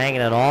cares is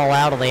hanging it all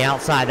out on the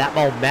outside. That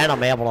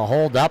momentum able to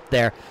hold up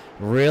there.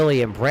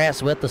 Really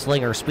impressed with the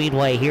Slinger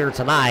Speedway here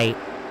tonight.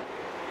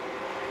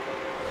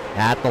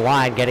 At the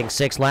line, getting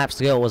 6 laps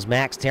to go was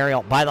Max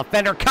Terriel by the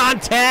fender.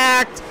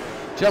 Contact!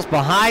 Just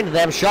behind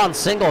them, Sean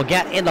Single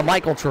get into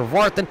Michael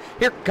Trevarthen.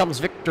 Here comes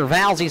Victor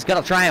Valls. He's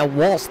going to try and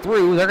waltz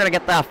through. They're going to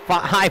get the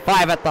high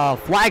five at the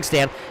flag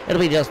stand. It'll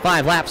be just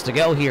 5 laps to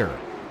go here.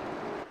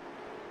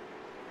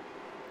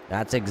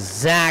 That's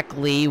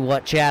exactly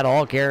what Chad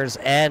Allcares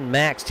and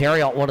Max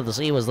Terriel wanted to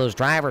see, was those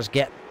drivers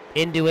get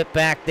into it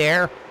back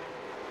there.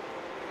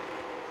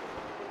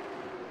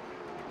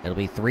 It'll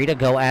be 3 to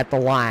go at the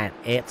line.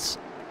 It's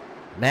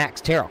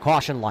Max Terriel.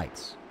 Caution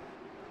lights.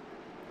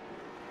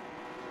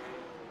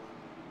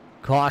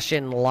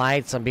 Caution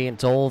lights, I'm being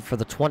told, for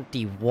the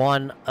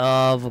 21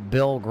 of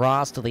Bill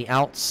Gross to the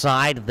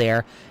outside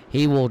there.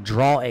 He will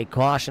draw a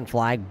caution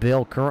flag.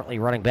 Bill currently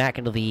running back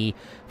into the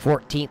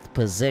 14th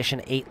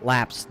position, 8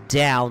 laps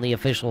down. The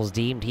officials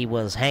deemed he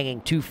was hanging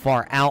too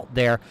far out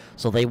there,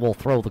 so they will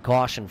throw the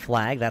caution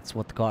flag. That's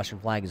what the caution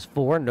flag is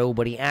for.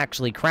 Nobody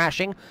actually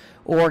crashing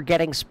or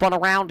getting spun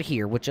around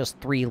here with just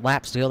 3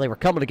 laps to go. They were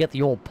coming to get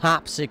the old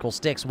popsicle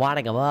sticks,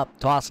 winding them up,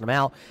 tossing them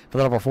out for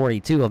the number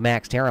 42 of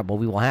Max Terra, but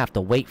we will have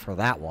to wait for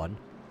that one.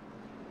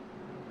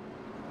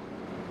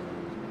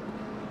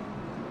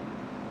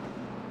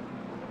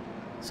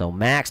 So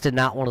Max did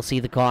not want to see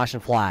the caution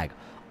flag.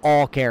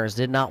 All cares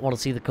did not want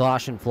to see the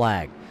caution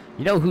flag.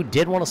 You know who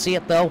did want to see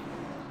it, though?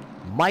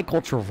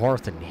 Michael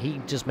Trevarthen.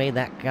 He just made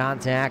that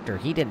contact, or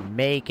he didn't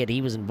make it.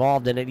 He was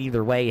involved in it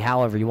either way,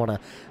 however you want to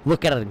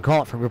look at it and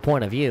call it from your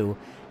point of view.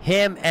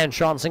 Him and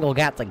Sean Single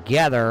got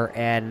together,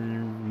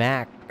 and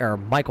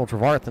Michael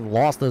Trevarthen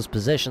lost those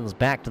positions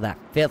back to that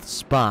 5th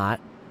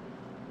spot.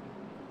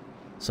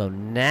 So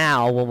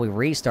now, when we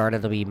restart,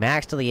 it'll be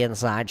Max to the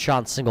inside,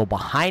 Sean Single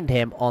behind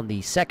him on the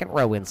 2nd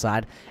row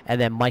inside,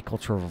 and then Michael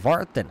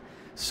Trevarthen.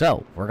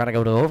 So, we're going to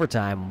go to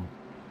overtime,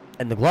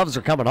 and the gloves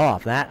are coming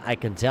off. That I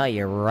can tell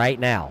you right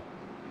now.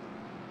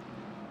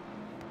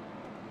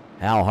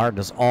 How hard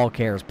does All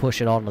Cares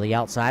push it onto the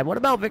outside? What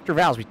about Victor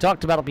Valls? We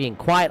talked about it being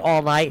quiet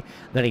all night,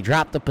 then he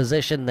dropped the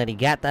position, then he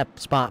got that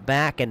spot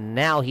back, and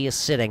now he is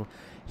sitting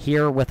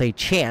here with a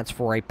chance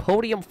for a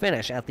podium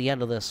finish at the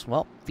end of this,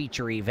 well,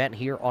 feature event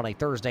here on a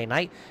Thursday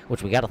night,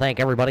 which we got to thank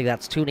everybody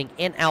that's tuning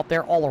in out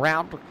there all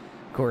around. Of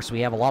course, we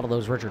have a lot of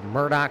those Richard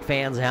Murdoch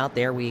fans out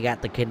there. We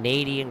got the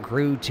Canadian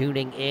crew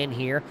tuning in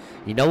here.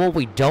 You know what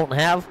we don't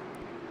have?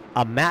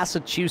 A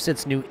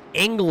Massachusetts, New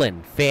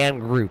England fan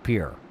group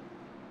here.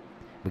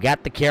 We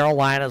got the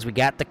Carolinas. We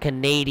got the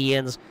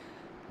Canadians.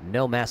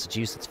 No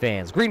Massachusetts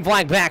fans. Green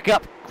flag back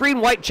up.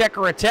 Green-white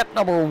checker attempt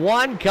number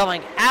 1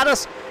 coming at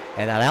us.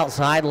 And that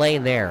outside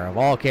lane there of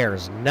all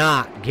cares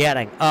not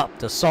getting up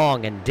to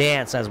song and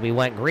dance as we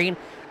went green.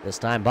 This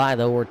time by,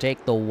 though, we'll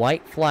take the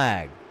white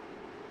flag.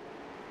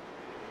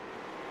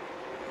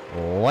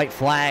 White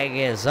flag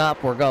is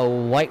up. We'll go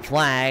white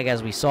flag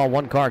as we saw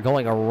one car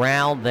going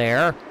around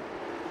there.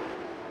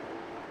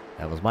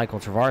 That was Michael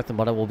Trevarthen,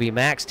 but it will be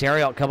Max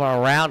Theriault coming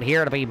around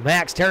here to be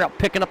Max Theriault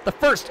picking up the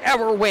first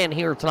ever win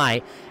here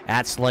tonight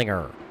at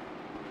Slinger.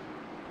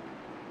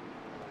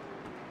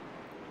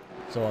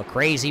 So a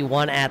crazy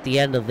one at the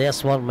end of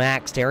this one.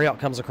 Max Theriault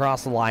comes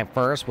across the line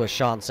first with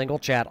Sean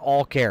Singlechad,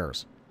 all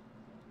cares.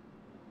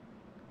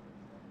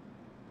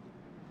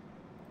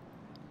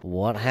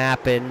 What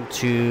happened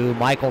to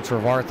Michael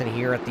Trevarthen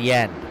here at the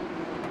end?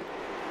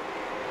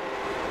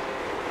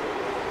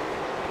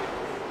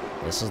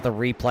 This is the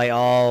replay.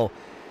 Oh,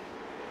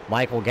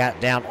 Michael got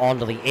down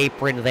onto the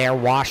apron there,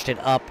 washed it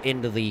up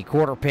into the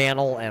quarter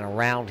panel, and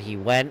around he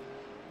went.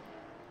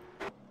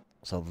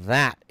 So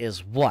that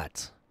is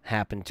what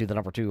happened to the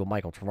number 2 of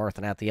Michael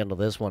Trevarthen at the end of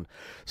this one.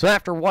 So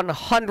after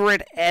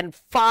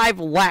 105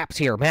 laps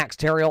here, Max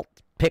Theriault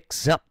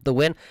picks up the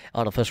win.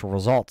 Unofficial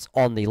results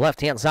on the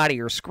left-hand side of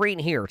your screen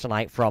here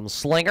tonight from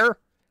Slinger.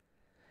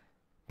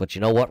 But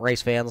you know what,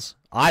 race fans?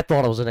 I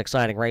thought it was an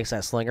exciting race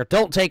at Slinger.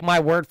 Don't take my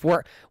word for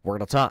it. We're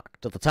going to talk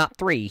to the top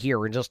 3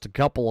 here in just a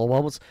couple of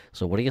moments.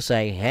 So what do you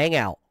say? Hang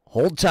out,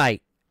 hold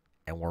tight,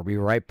 and we'll be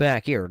right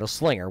back here to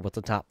Slinger with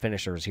the top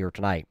finishers here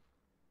tonight.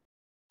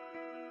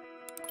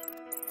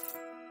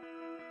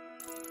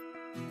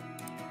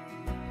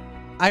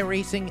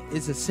 iRacing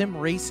is a sim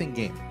racing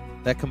game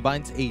that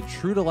combines a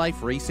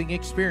true-to-life racing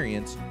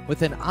experience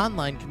with an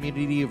online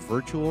community of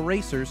virtual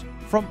racers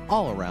from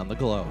all around the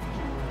globe.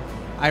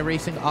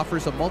 iRacing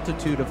offers a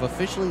multitude of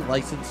officially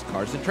licensed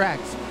cars and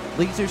tracks,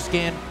 laser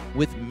scanned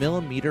with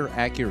millimeter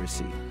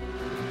accuracy.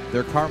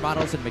 Their car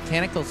models and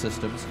mechanical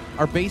systems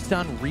are based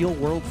on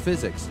real-world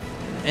physics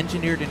and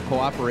engineered in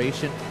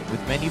cooperation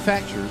with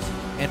manufacturers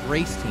and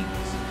race teams.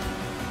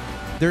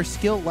 Their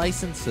skill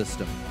license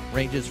system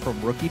ranges from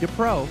rookie to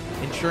pro,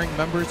 ensuring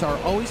members are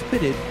always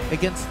pitted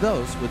against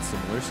those with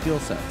similar skill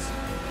sets.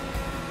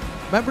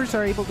 Members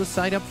are able to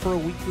sign up for a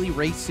weekly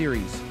race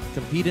series,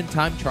 compete in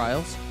time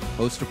trials,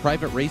 host a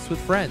private race with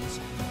friends,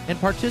 and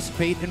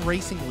participate in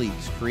racing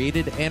leagues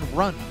created and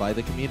run by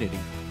the community.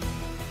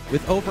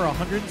 With over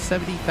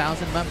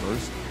 170,000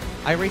 members,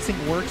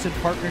 iRacing works in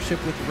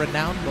partnership with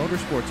renowned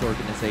motorsports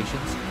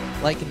organizations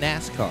like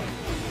NASCAR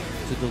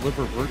to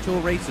deliver virtual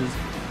races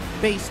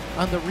based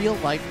on the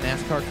real-life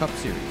NASCAR Cup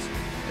Series,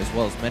 as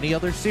well as many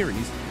other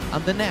series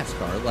on the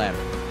NASCAR ladder.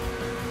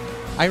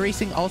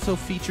 iRacing also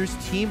features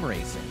team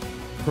racing,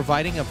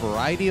 providing a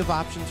variety of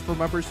options for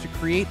members to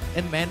create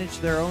and manage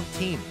their own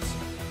teams.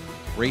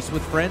 Race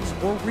with friends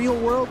or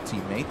real-world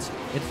teammates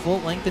in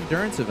full-length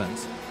endurance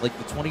events like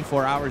the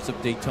 24 Hours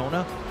of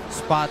Daytona,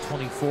 Spa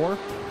 24,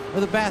 or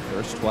the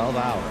Bathurst 12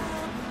 Hour.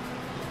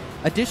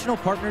 Additional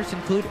partners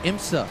include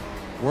IMSA,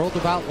 World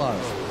of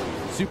Outlaws,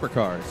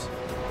 Supercars,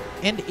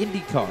 and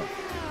IndyCar,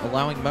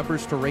 allowing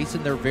members to race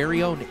in their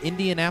very own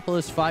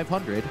Indianapolis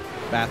 500,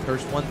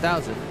 Bathurst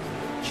 1000,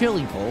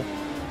 Chili Bowl,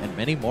 and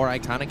many more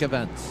iconic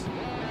events.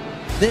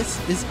 This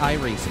is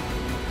iRacing,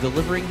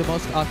 delivering the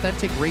most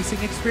authentic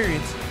racing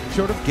experience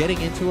short of getting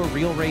into a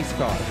real race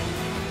car.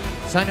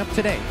 Sign up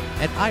today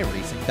at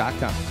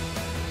iRacing.com.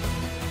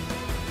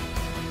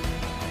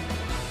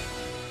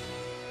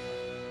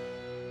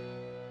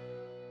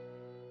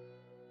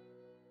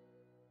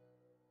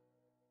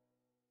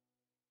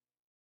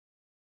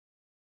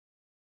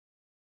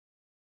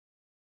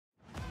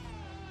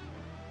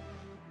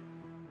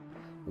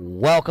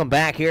 Welcome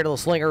back here to the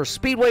Slinger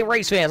Speedway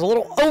race fans. A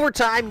little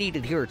overtime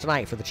needed here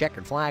tonight for the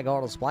Checkered Flag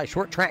Auto Supply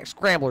Short Track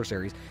Scrambler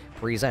Series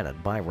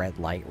presented by Red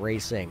Light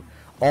Racing.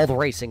 All the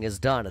racing is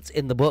done. It's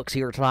in the books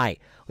here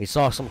tonight. We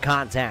saw some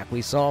contact.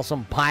 We saw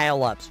some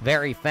pile-ups.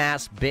 Very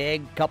fast,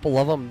 big, couple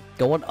of them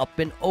going up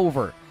and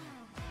over.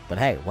 But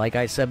hey, like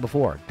I said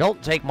before,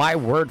 don't take my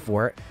word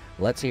for it.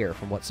 Let's hear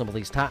from what some of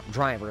these top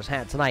drivers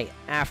had tonight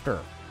after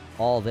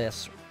all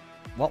this,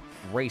 well,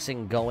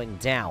 racing going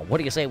down. What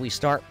do you say we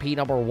start P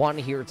number 1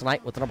 here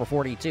tonight with the number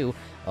 42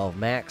 of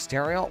Max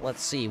Theriault?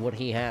 Let's see what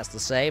he has to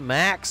say.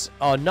 Max,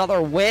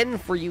 another win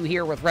for you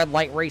here with Red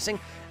Light Racing.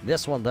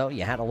 This one, though,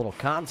 you had a little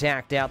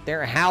contact out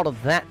there. How did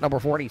that number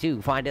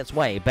 42 find its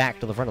way back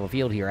to the front of the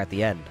field here at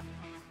the end?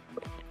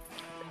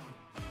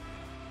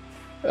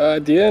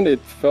 At the end, it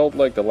felt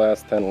like the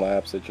last 10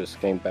 laps, it just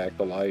came back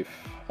to life.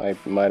 I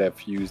might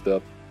have used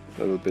up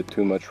a little bit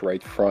too much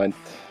right front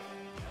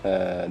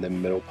in the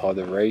middle part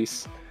of the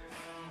race.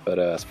 But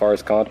as far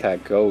as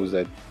contact goes,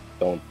 I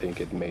don't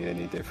think it made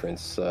any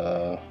difference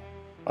on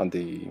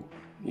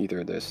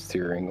either the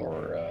steering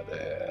or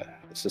the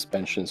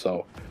suspension.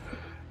 So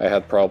I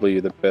had probably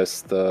the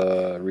best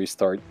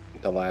restart,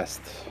 the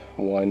last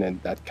one,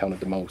 and that counted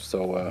the most.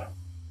 So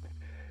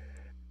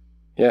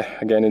yeah,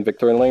 again in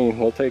Victoria Lane,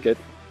 we'll take it.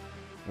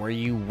 Were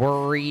you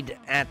worried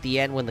at the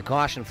end when the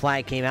caution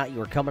flag came out? You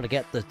were coming to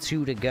get the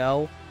 2 to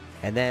go,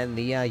 and then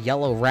the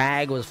yellow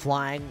rag was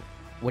flying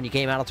when you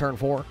came out of turn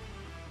 4?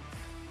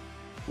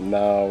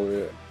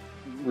 No,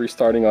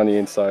 restarting on the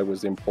inside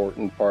was the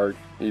important part.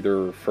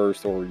 Either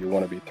first or you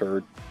want to be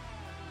third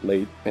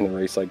late in a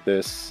race like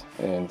this,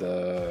 and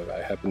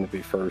I happened to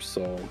be first,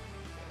 so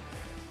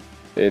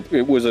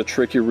it was a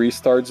tricky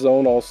restart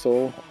zone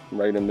also,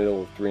 right in the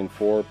middle of 3 and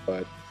 4,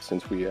 but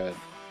since we had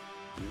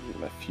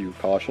a few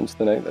cautions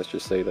tonight, let's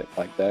just say that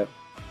like that,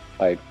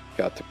 I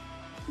got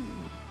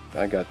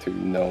to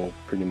know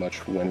pretty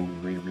much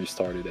when we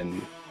restarted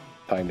and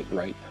timed it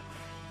right.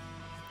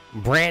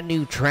 Brand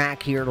new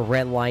track here to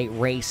Red Light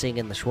Racing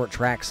in the short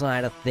track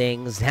side of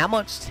things. How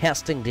much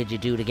testing did you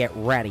do to get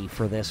ready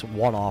for this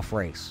one-off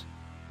race?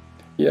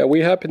 Yeah,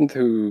 we happened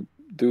to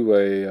do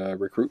a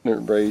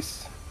recruitment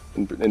race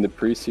in the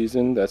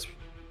preseason. That's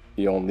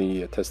the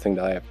only testing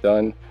that I have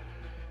done.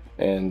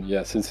 And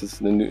yeah, since it's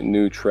the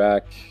new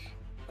track,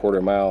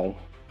 quarter mile,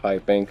 high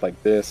bank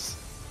like this,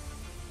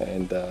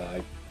 and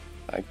I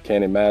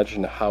can't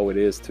imagine how it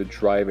is to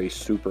drive a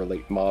super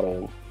late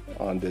model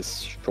on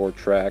this short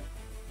track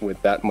with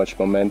that much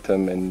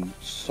momentum and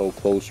so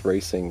close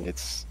racing.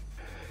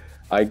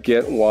 I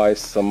get why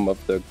some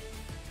of the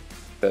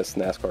best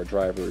NASCAR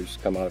drivers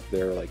come out of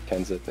there, like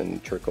Kenseth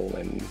and Trickle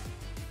and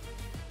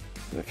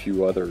a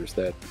few others,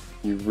 that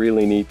you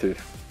really need to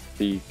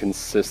be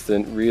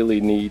consistent, really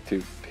need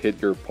to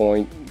hit your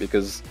point,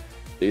 because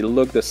they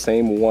look the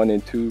same 1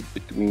 and 2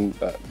 between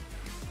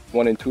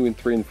 1 and 2 and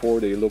 3 and 4.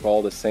 They look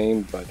all the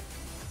same, but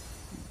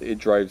it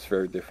drives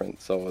very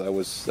different. So that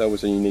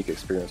was a unique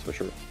experience for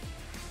sure.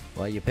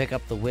 Well, you pick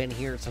up the win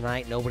here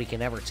tonight. Nobody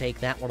can ever take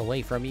that one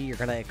away from you. You're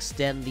going to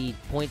extend the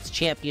points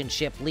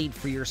championship lead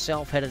for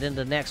yourself headed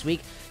into next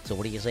week. So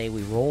what do you say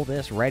we roll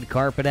this red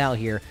carpet out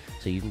here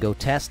so you can go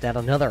test at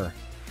another,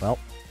 well,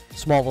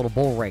 small little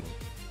bull ring,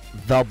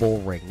 the bull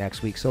ring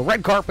next week. So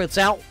red carpet's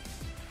out.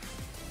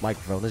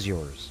 Microphone is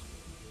yours.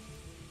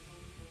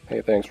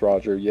 Hey, thanks,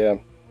 Roger. Yeah,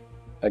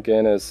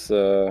 again, as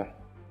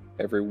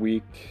every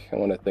week, I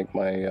want to thank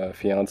my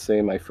fiance,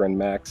 my friend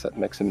Max at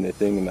Maxim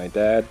Knitting, and my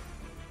dad,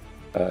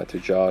 to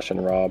Josh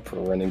and Rob for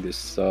running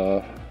this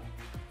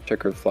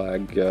checkered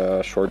flag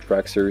short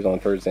track series on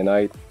Thursday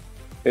night.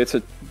 It's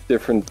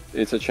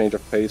a change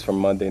of pace from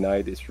Monday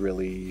night. It's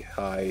really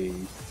high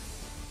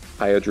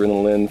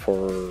adrenaline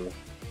for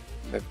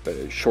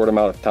a short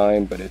amount of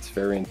time, but it's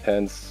very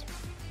intense,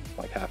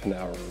 like half an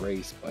hour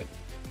race, but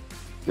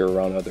you're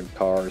around other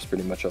cars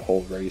pretty much a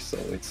whole race, so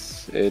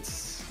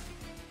it's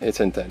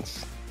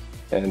intense.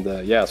 And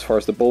yeah, as far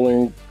as the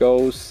bowling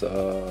goes,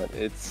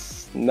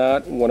 it's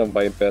not one of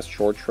my best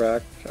short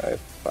track.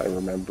 I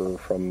remember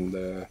from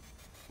the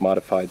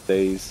modified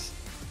days.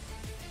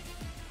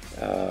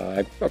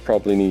 I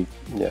probably need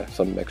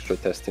some extra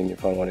testing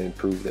if I want to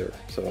improve there.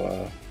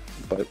 So,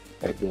 but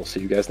we'll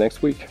see you guys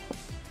next week.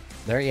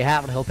 There you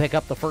have it. He'll pick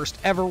up the first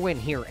ever win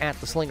here at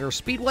the Slinger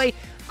Speedway.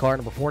 Car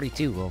number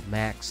 42 of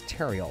Max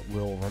Theriault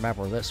will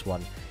remember this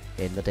one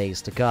in the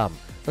days to come.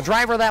 The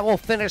driver that will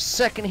finish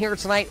second here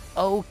tonight,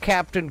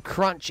 Captain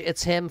Crunch.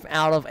 It's him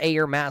out of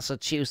Ayer,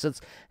 Massachusetts.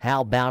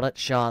 How about it,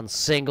 Sean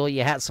Single?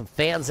 You had some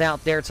fans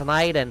out there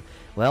tonight, and,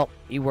 well,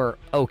 you were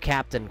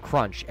Captain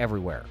Crunch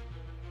everywhere.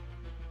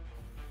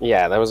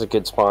 Yeah, that was a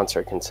good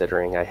sponsor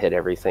considering I hit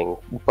everything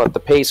but the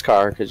pace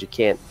car, because you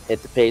can't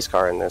hit the pace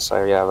car in this.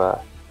 I have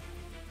a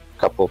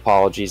couple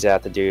apologies I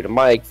have to do to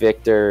Mike,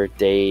 Victor,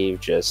 Dave.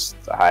 Just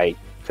I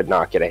could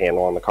not get a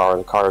handle on the car.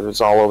 The car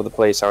was all over the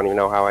place. I don't even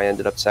know how I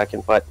ended up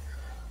second, but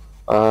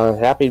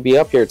happy to be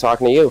up here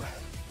talking to you.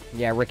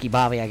 Yeah, Ricky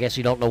Bobby, I guess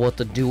you don't know what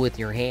to do with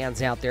your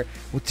hands out there.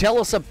 Well, tell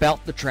us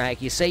about the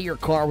track. You say your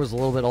car was a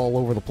little bit all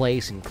over the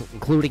place,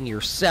 including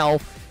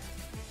yourself.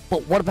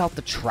 But what about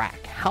the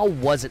track? How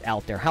was it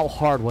out there? How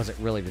hard was it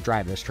really to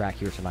drive this track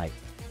here tonight?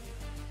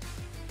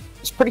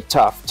 It's pretty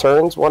tough.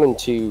 Turns 1 and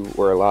 2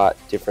 were a lot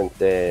different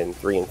than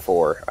 3 and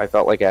 4. I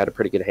felt like I had a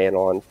pretty good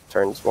handle on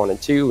turns 1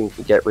 and 2 and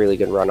could get really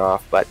good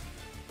runoff, but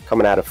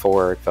coming out of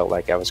 4, it felt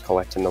like I was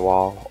collecting the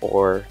wall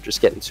or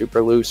just getting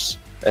super loose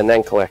and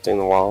then collecting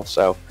the wall.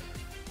 So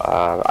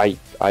I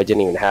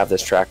didn't even have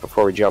this track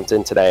before we jumped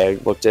in today. I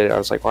looked at it, I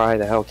was like, why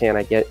the hell can't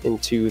I get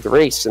into the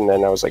race? And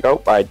then I was like,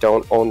 oh, I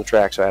don't own the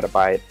track, so I had to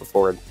buy it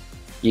before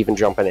even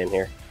jumping in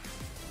here.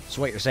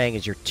 So what you're saying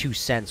is your 2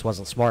 cents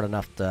wasn't smart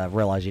enough to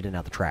realize you didn't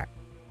have the track.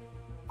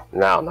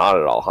 No, not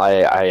at all.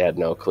 I had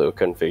no clue.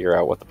 Couldn't figure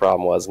out what the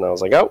problem was, and I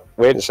was like, oh,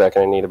 wait a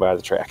second, I need to buy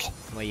the track.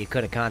 Well, you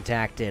could have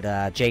contacted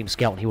James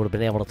Skelton. He would have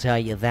been able to tell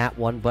you that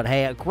one. But,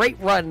 hey, a great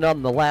run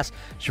nonetheless.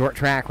 Short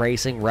track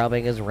racing,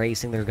 rubbing is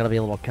racing. There's going to be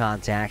a little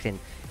contact, and,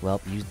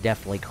 well, you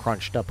definitely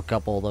crunched up a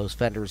couple of those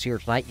fenders here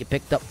tonight. You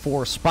picked up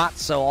 4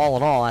 spots, so all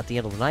in all, at the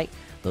end of the night,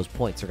 those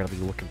points are going to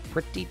be looking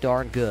pretty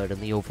darn good in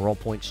the overall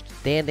point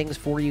standings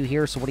for you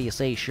here. So what do you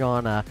say,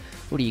 Sean?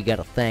 Who do you got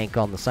to thank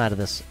on the side of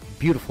this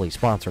beautifully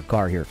sponsored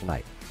car here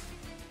tonight?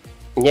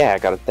 Yeah, I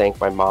got to thank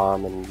my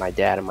mom and my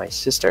dad and my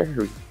sister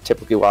who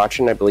typically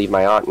watching. I believe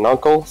my aunt and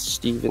uncle,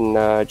 Steve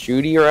and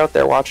Judy, are out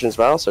there watching as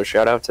well, so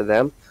shout out to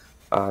them.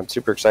 I'm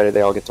super excited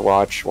they all get to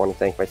watch. I want to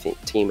thank my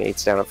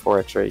teammates down at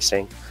Forex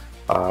Racing.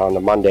 On the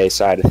Monday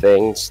side of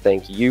things,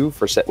 thank you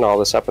for setting all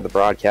this up with the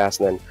broadcast,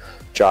 and then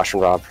Josh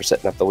and Rob for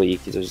setting up the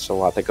league. There's a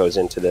lot that goes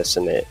into this,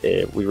 and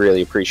we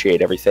really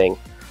appreciate everything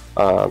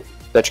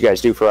that you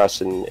guys do for us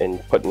in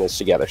putting this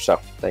together. So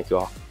thank you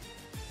all.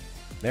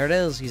 There it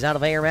is. He's out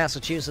of Ayer,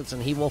 Massachusetts,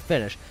 and he will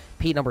finish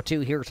P number 2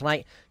 here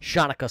tonight.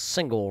 Shanika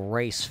Single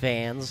Race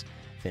Fans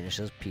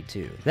finishes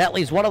P2. That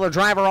leaves one other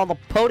driver on the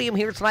podium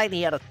here tonight, and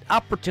he had an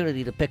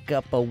opportunity to pick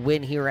up a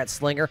win here at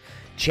Slinger.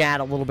 Chad,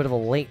 a little bit of a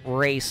late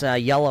race.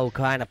 Yellow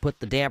kind of put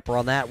the damper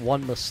on that.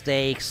 One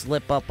mistake,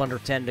 slip up under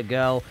 10 to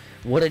go.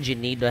 What did you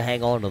need to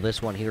hang on to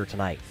this one here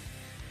tonight?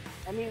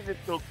 I needed to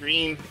go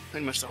green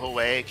pretty much the whole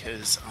way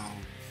because,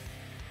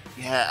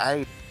 yeah,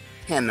 I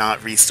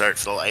cannot restart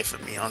for the life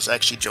of me. I was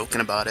actually joking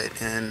about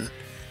it in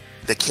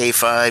the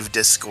K5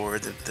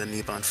 Discord, the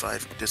Nebon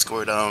 5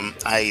 Discord.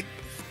 I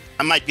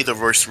might be the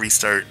worst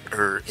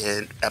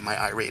restarter at my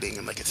I rating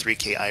and like a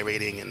 3K I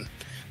rating, and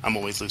I'm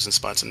always losing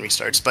spots in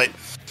restarts. But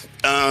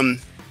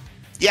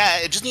yeah,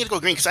 I just need to go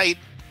green because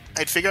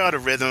I'd figure out a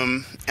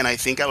rhythm, and I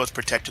think I was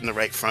protecting the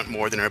right front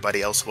more than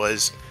everybody else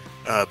was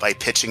by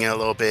pitching it a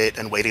little bit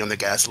and waiting on the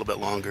gas a little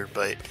bit longer.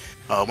 But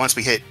once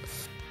we hit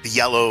the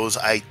yellows,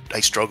 I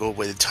struggle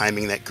with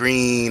timing that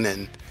green,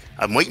 and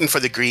I'm waiting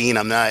for the green.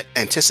 I'm not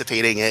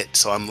anticipating it,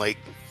 so I'm like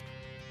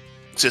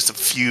just a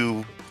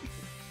few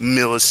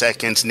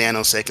milliseconds,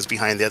 nanoseconds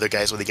behind the other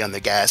guys when they get on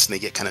the gas and they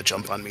get kind of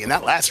jump on me. And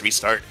that last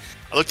restart,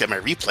 I looked at my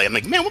replay. I'm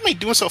like, man, what am I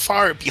doing so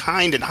far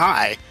behind and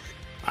high?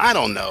 I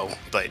don't know,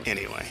 but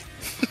anyway.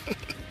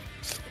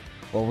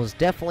 Well, it was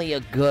definitely a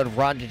good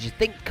run. Did you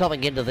think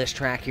coming into this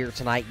track here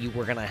tonight you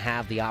were going to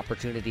have the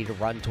opportunity to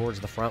run towards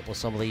the front with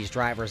some of these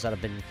drivers that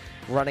have been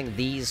running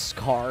these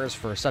cars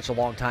for such a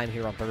long time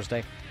here on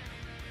Thursday?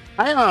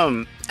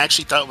 I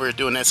actually thought we were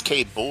doing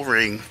SK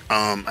Bullring.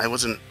 I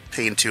wasn't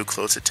paying too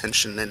close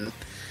attention, and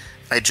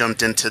I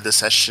jumped into the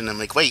session. I'm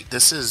like, wait,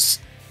 this is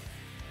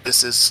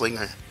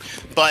Slinger.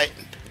 But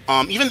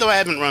even though I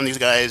haven't run these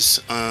guys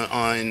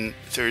on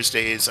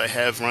Thursdays, I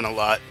have run a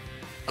lot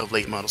of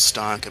late model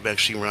stock. I've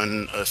actually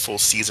run a full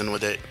season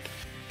with it,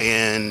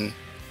 and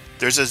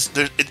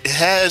it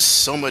has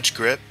so much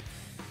grip,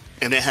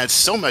 and it has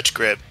so much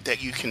grip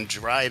that you can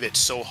drive it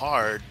so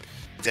hard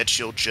that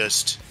you'll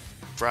just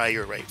fry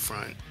your right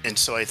front. And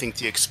so I think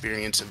the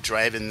experience of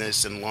driving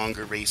this in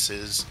longer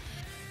races,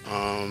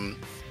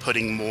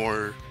 putting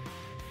more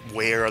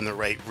wear on the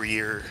right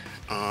rear,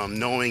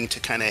 knowing to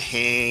kind of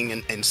hang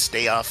and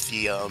stay off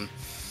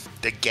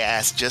the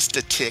gas just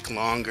a tick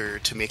longer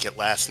to make it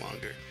last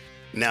longer.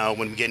 Now,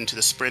 when we get into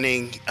the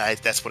sprinting,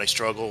 that's what I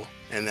struggle,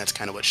 and that's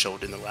kind of what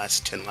showed in the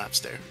last 10 laps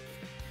there.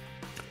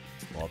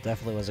 Well, it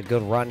definitely was a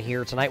good run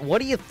here tonight.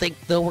 What do you think,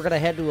 though? We're going to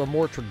head to a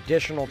more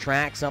traditional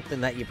track, something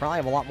that you probably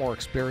have a lot more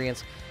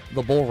experience,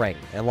 the Bull Ring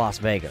in Las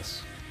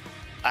Vegas.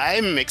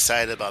 I'm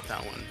excited about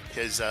that one,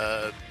 because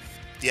the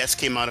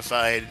SK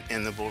Modified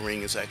and the Bull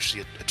Ring is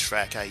actually a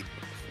track I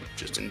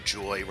just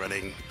enjoy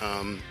running.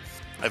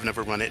 I've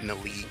never run it in a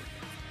league,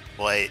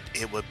 but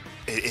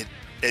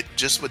it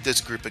just with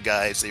this group of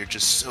guys, they're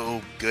just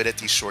so good at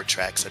these short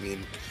tracks. I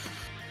mean,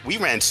 we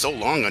ran so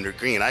long under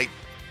green. I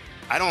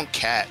don't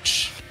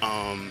catch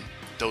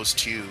those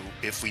two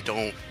if we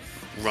don't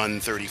run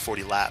 30,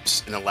 40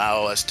 laps and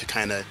allow us to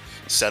kind of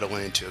settle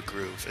into a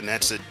groove. And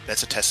that's a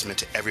testament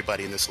to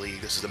everybody in this league.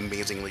 This is an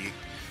amazing league.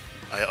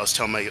 I was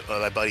telling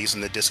my buddies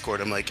in the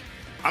Discord, I'm like,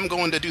 I'm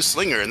going to do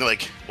Slinger. And they're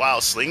like, wow,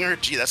 Slinger?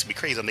 Gee, that's going to be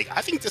crazy. I'm like,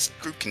 I think this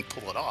group can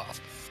pull it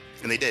off.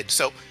 And they did.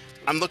 So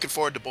I'm looking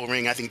forward to Bull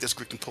Ring. I think this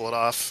group can pull it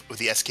off with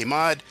the SK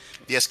mod.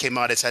 The SK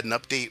mod has had an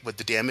update with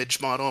the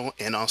damage model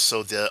and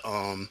also the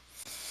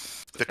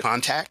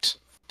contact.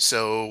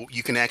 So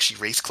you can actually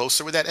race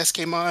closer with that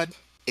SK mod,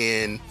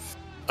 and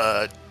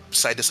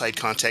side-to-side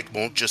contact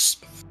won't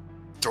just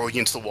throw you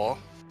into the wall.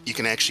 You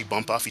can actually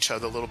bump off each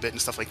other a little bit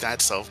and stuff like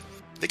that. So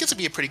I think it's going to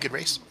be a pretty good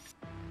race.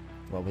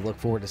 Well, we look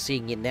forward to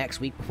seeing you next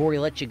week. Before we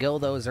let you go,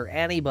 though, is there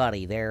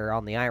anybody there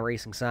on the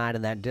iRacing side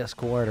in that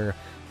Discord, or,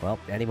 well,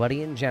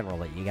 anybody in general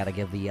that you got to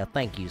give the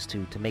thank yous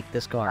to make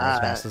this car as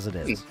fast as it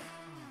is?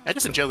 I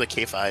just enjoy the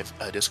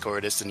K5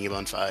 Discord. It's the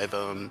Nebon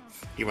 5.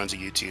 He runs a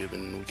YouTube,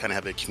 and we kind of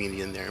have a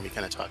community in there, and we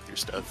kind of talk through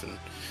stuff,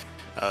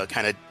 and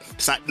kind of,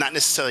 it's not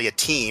necessarily a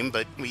team,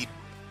 but we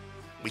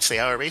say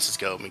how our races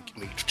go, and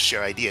we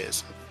share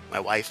ideas. My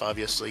wife,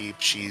 obviously,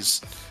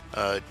 she's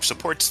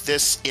supports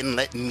this in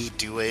letting me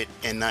do it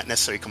and not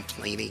necessarily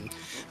complaining.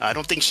 I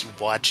don't think she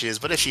watches,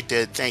 but if she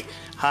did,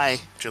 hi,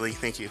 Julie,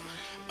 thank you.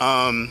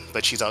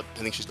 But she's out. I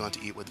think she's gone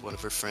to eat with one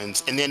of her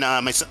friends. And then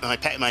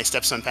my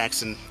stepson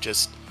Paxton,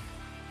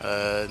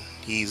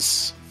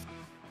 he's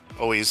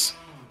always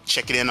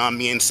checking in on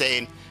me and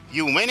saying,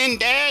 you winning,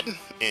 Dad?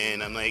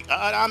 And I'm like,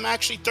 I'm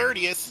actually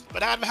 30th,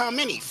 but out of how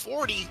many?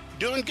 40.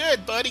 Doing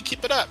good, buddy.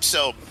 Keep it up.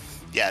 So,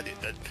 yeah,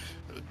 dude,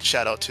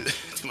 shout out to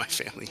my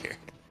family here.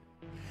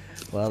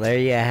 Well, there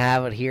you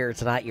have it here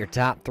tonight. Your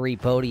top 3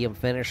 podium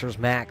finishers,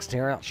 Max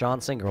Terrell, Sean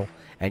Singerl,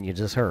 and you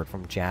just heard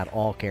from Chad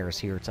Allcares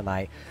here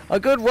tonight. A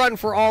good run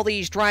for all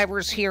these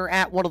drivers here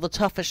at one of the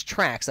toughest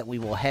tracks that we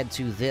will head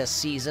to this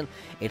season.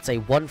 It's a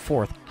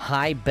 1/4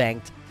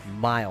 high-banked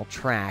mile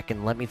track,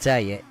 and let me tell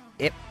you,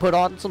 it put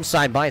on some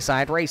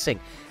side-by-side racing.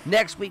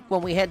 Next week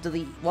when we head to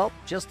the, well,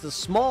 just a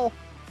small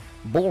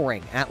bull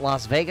ring at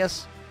Las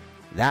Vegas,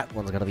 that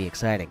one's going to be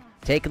exciting.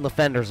 Taking the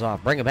fenders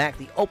off, bringing back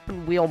the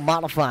open-wheel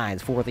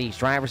modifieds for these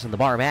drivers in the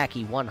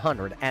Barmaki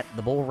 100 at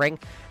the bull ring.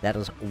 That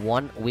is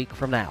 1 week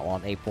from now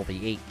on April the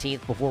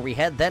 18th. Before we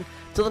head then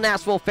to the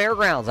Nashville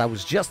Fairgrounds, I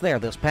was just there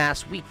this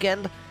past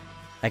weekend.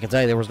 I can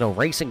tell you there was no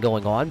racing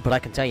going on, but I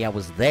can tell you I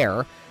was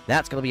there.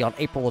 That's going to be on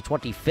April the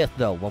 25th,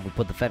 though, when we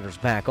put the fenders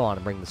back on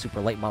and bring the super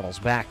late models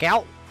back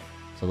out.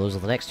 So those are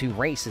the next 2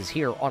 races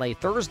here on a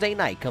Thursday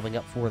night coming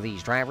up for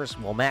these drivers.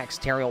 Will Max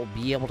Terrell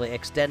be able to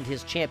extend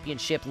his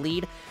championship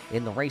lead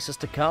in the races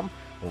to come?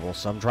 Or will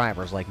some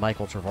drivers like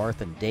Michael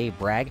Trevarth and Dave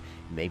Bragg,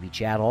 maybe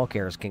Chad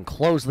Allcares, can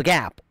close the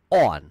gap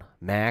on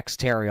Max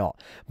Terrell?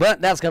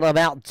 But that's going to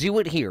about do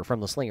it here from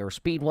the Slinger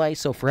Speedway.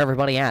 So for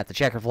everybody at the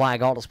Checkered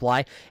Flag Auto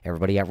Supply,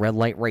 everybody at Red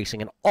Light Racing,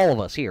 and all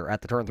of us here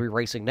at the Turn 3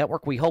 Racing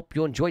Network, we hope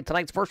you enjoyed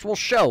tonight's virtual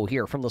show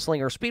here from the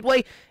Slinger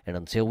Speedway. And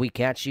until we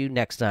catch you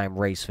next time,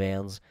 race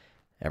fans,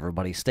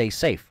 everybody stay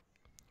safe,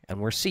 and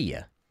we'll see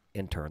you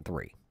in Turn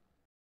 3.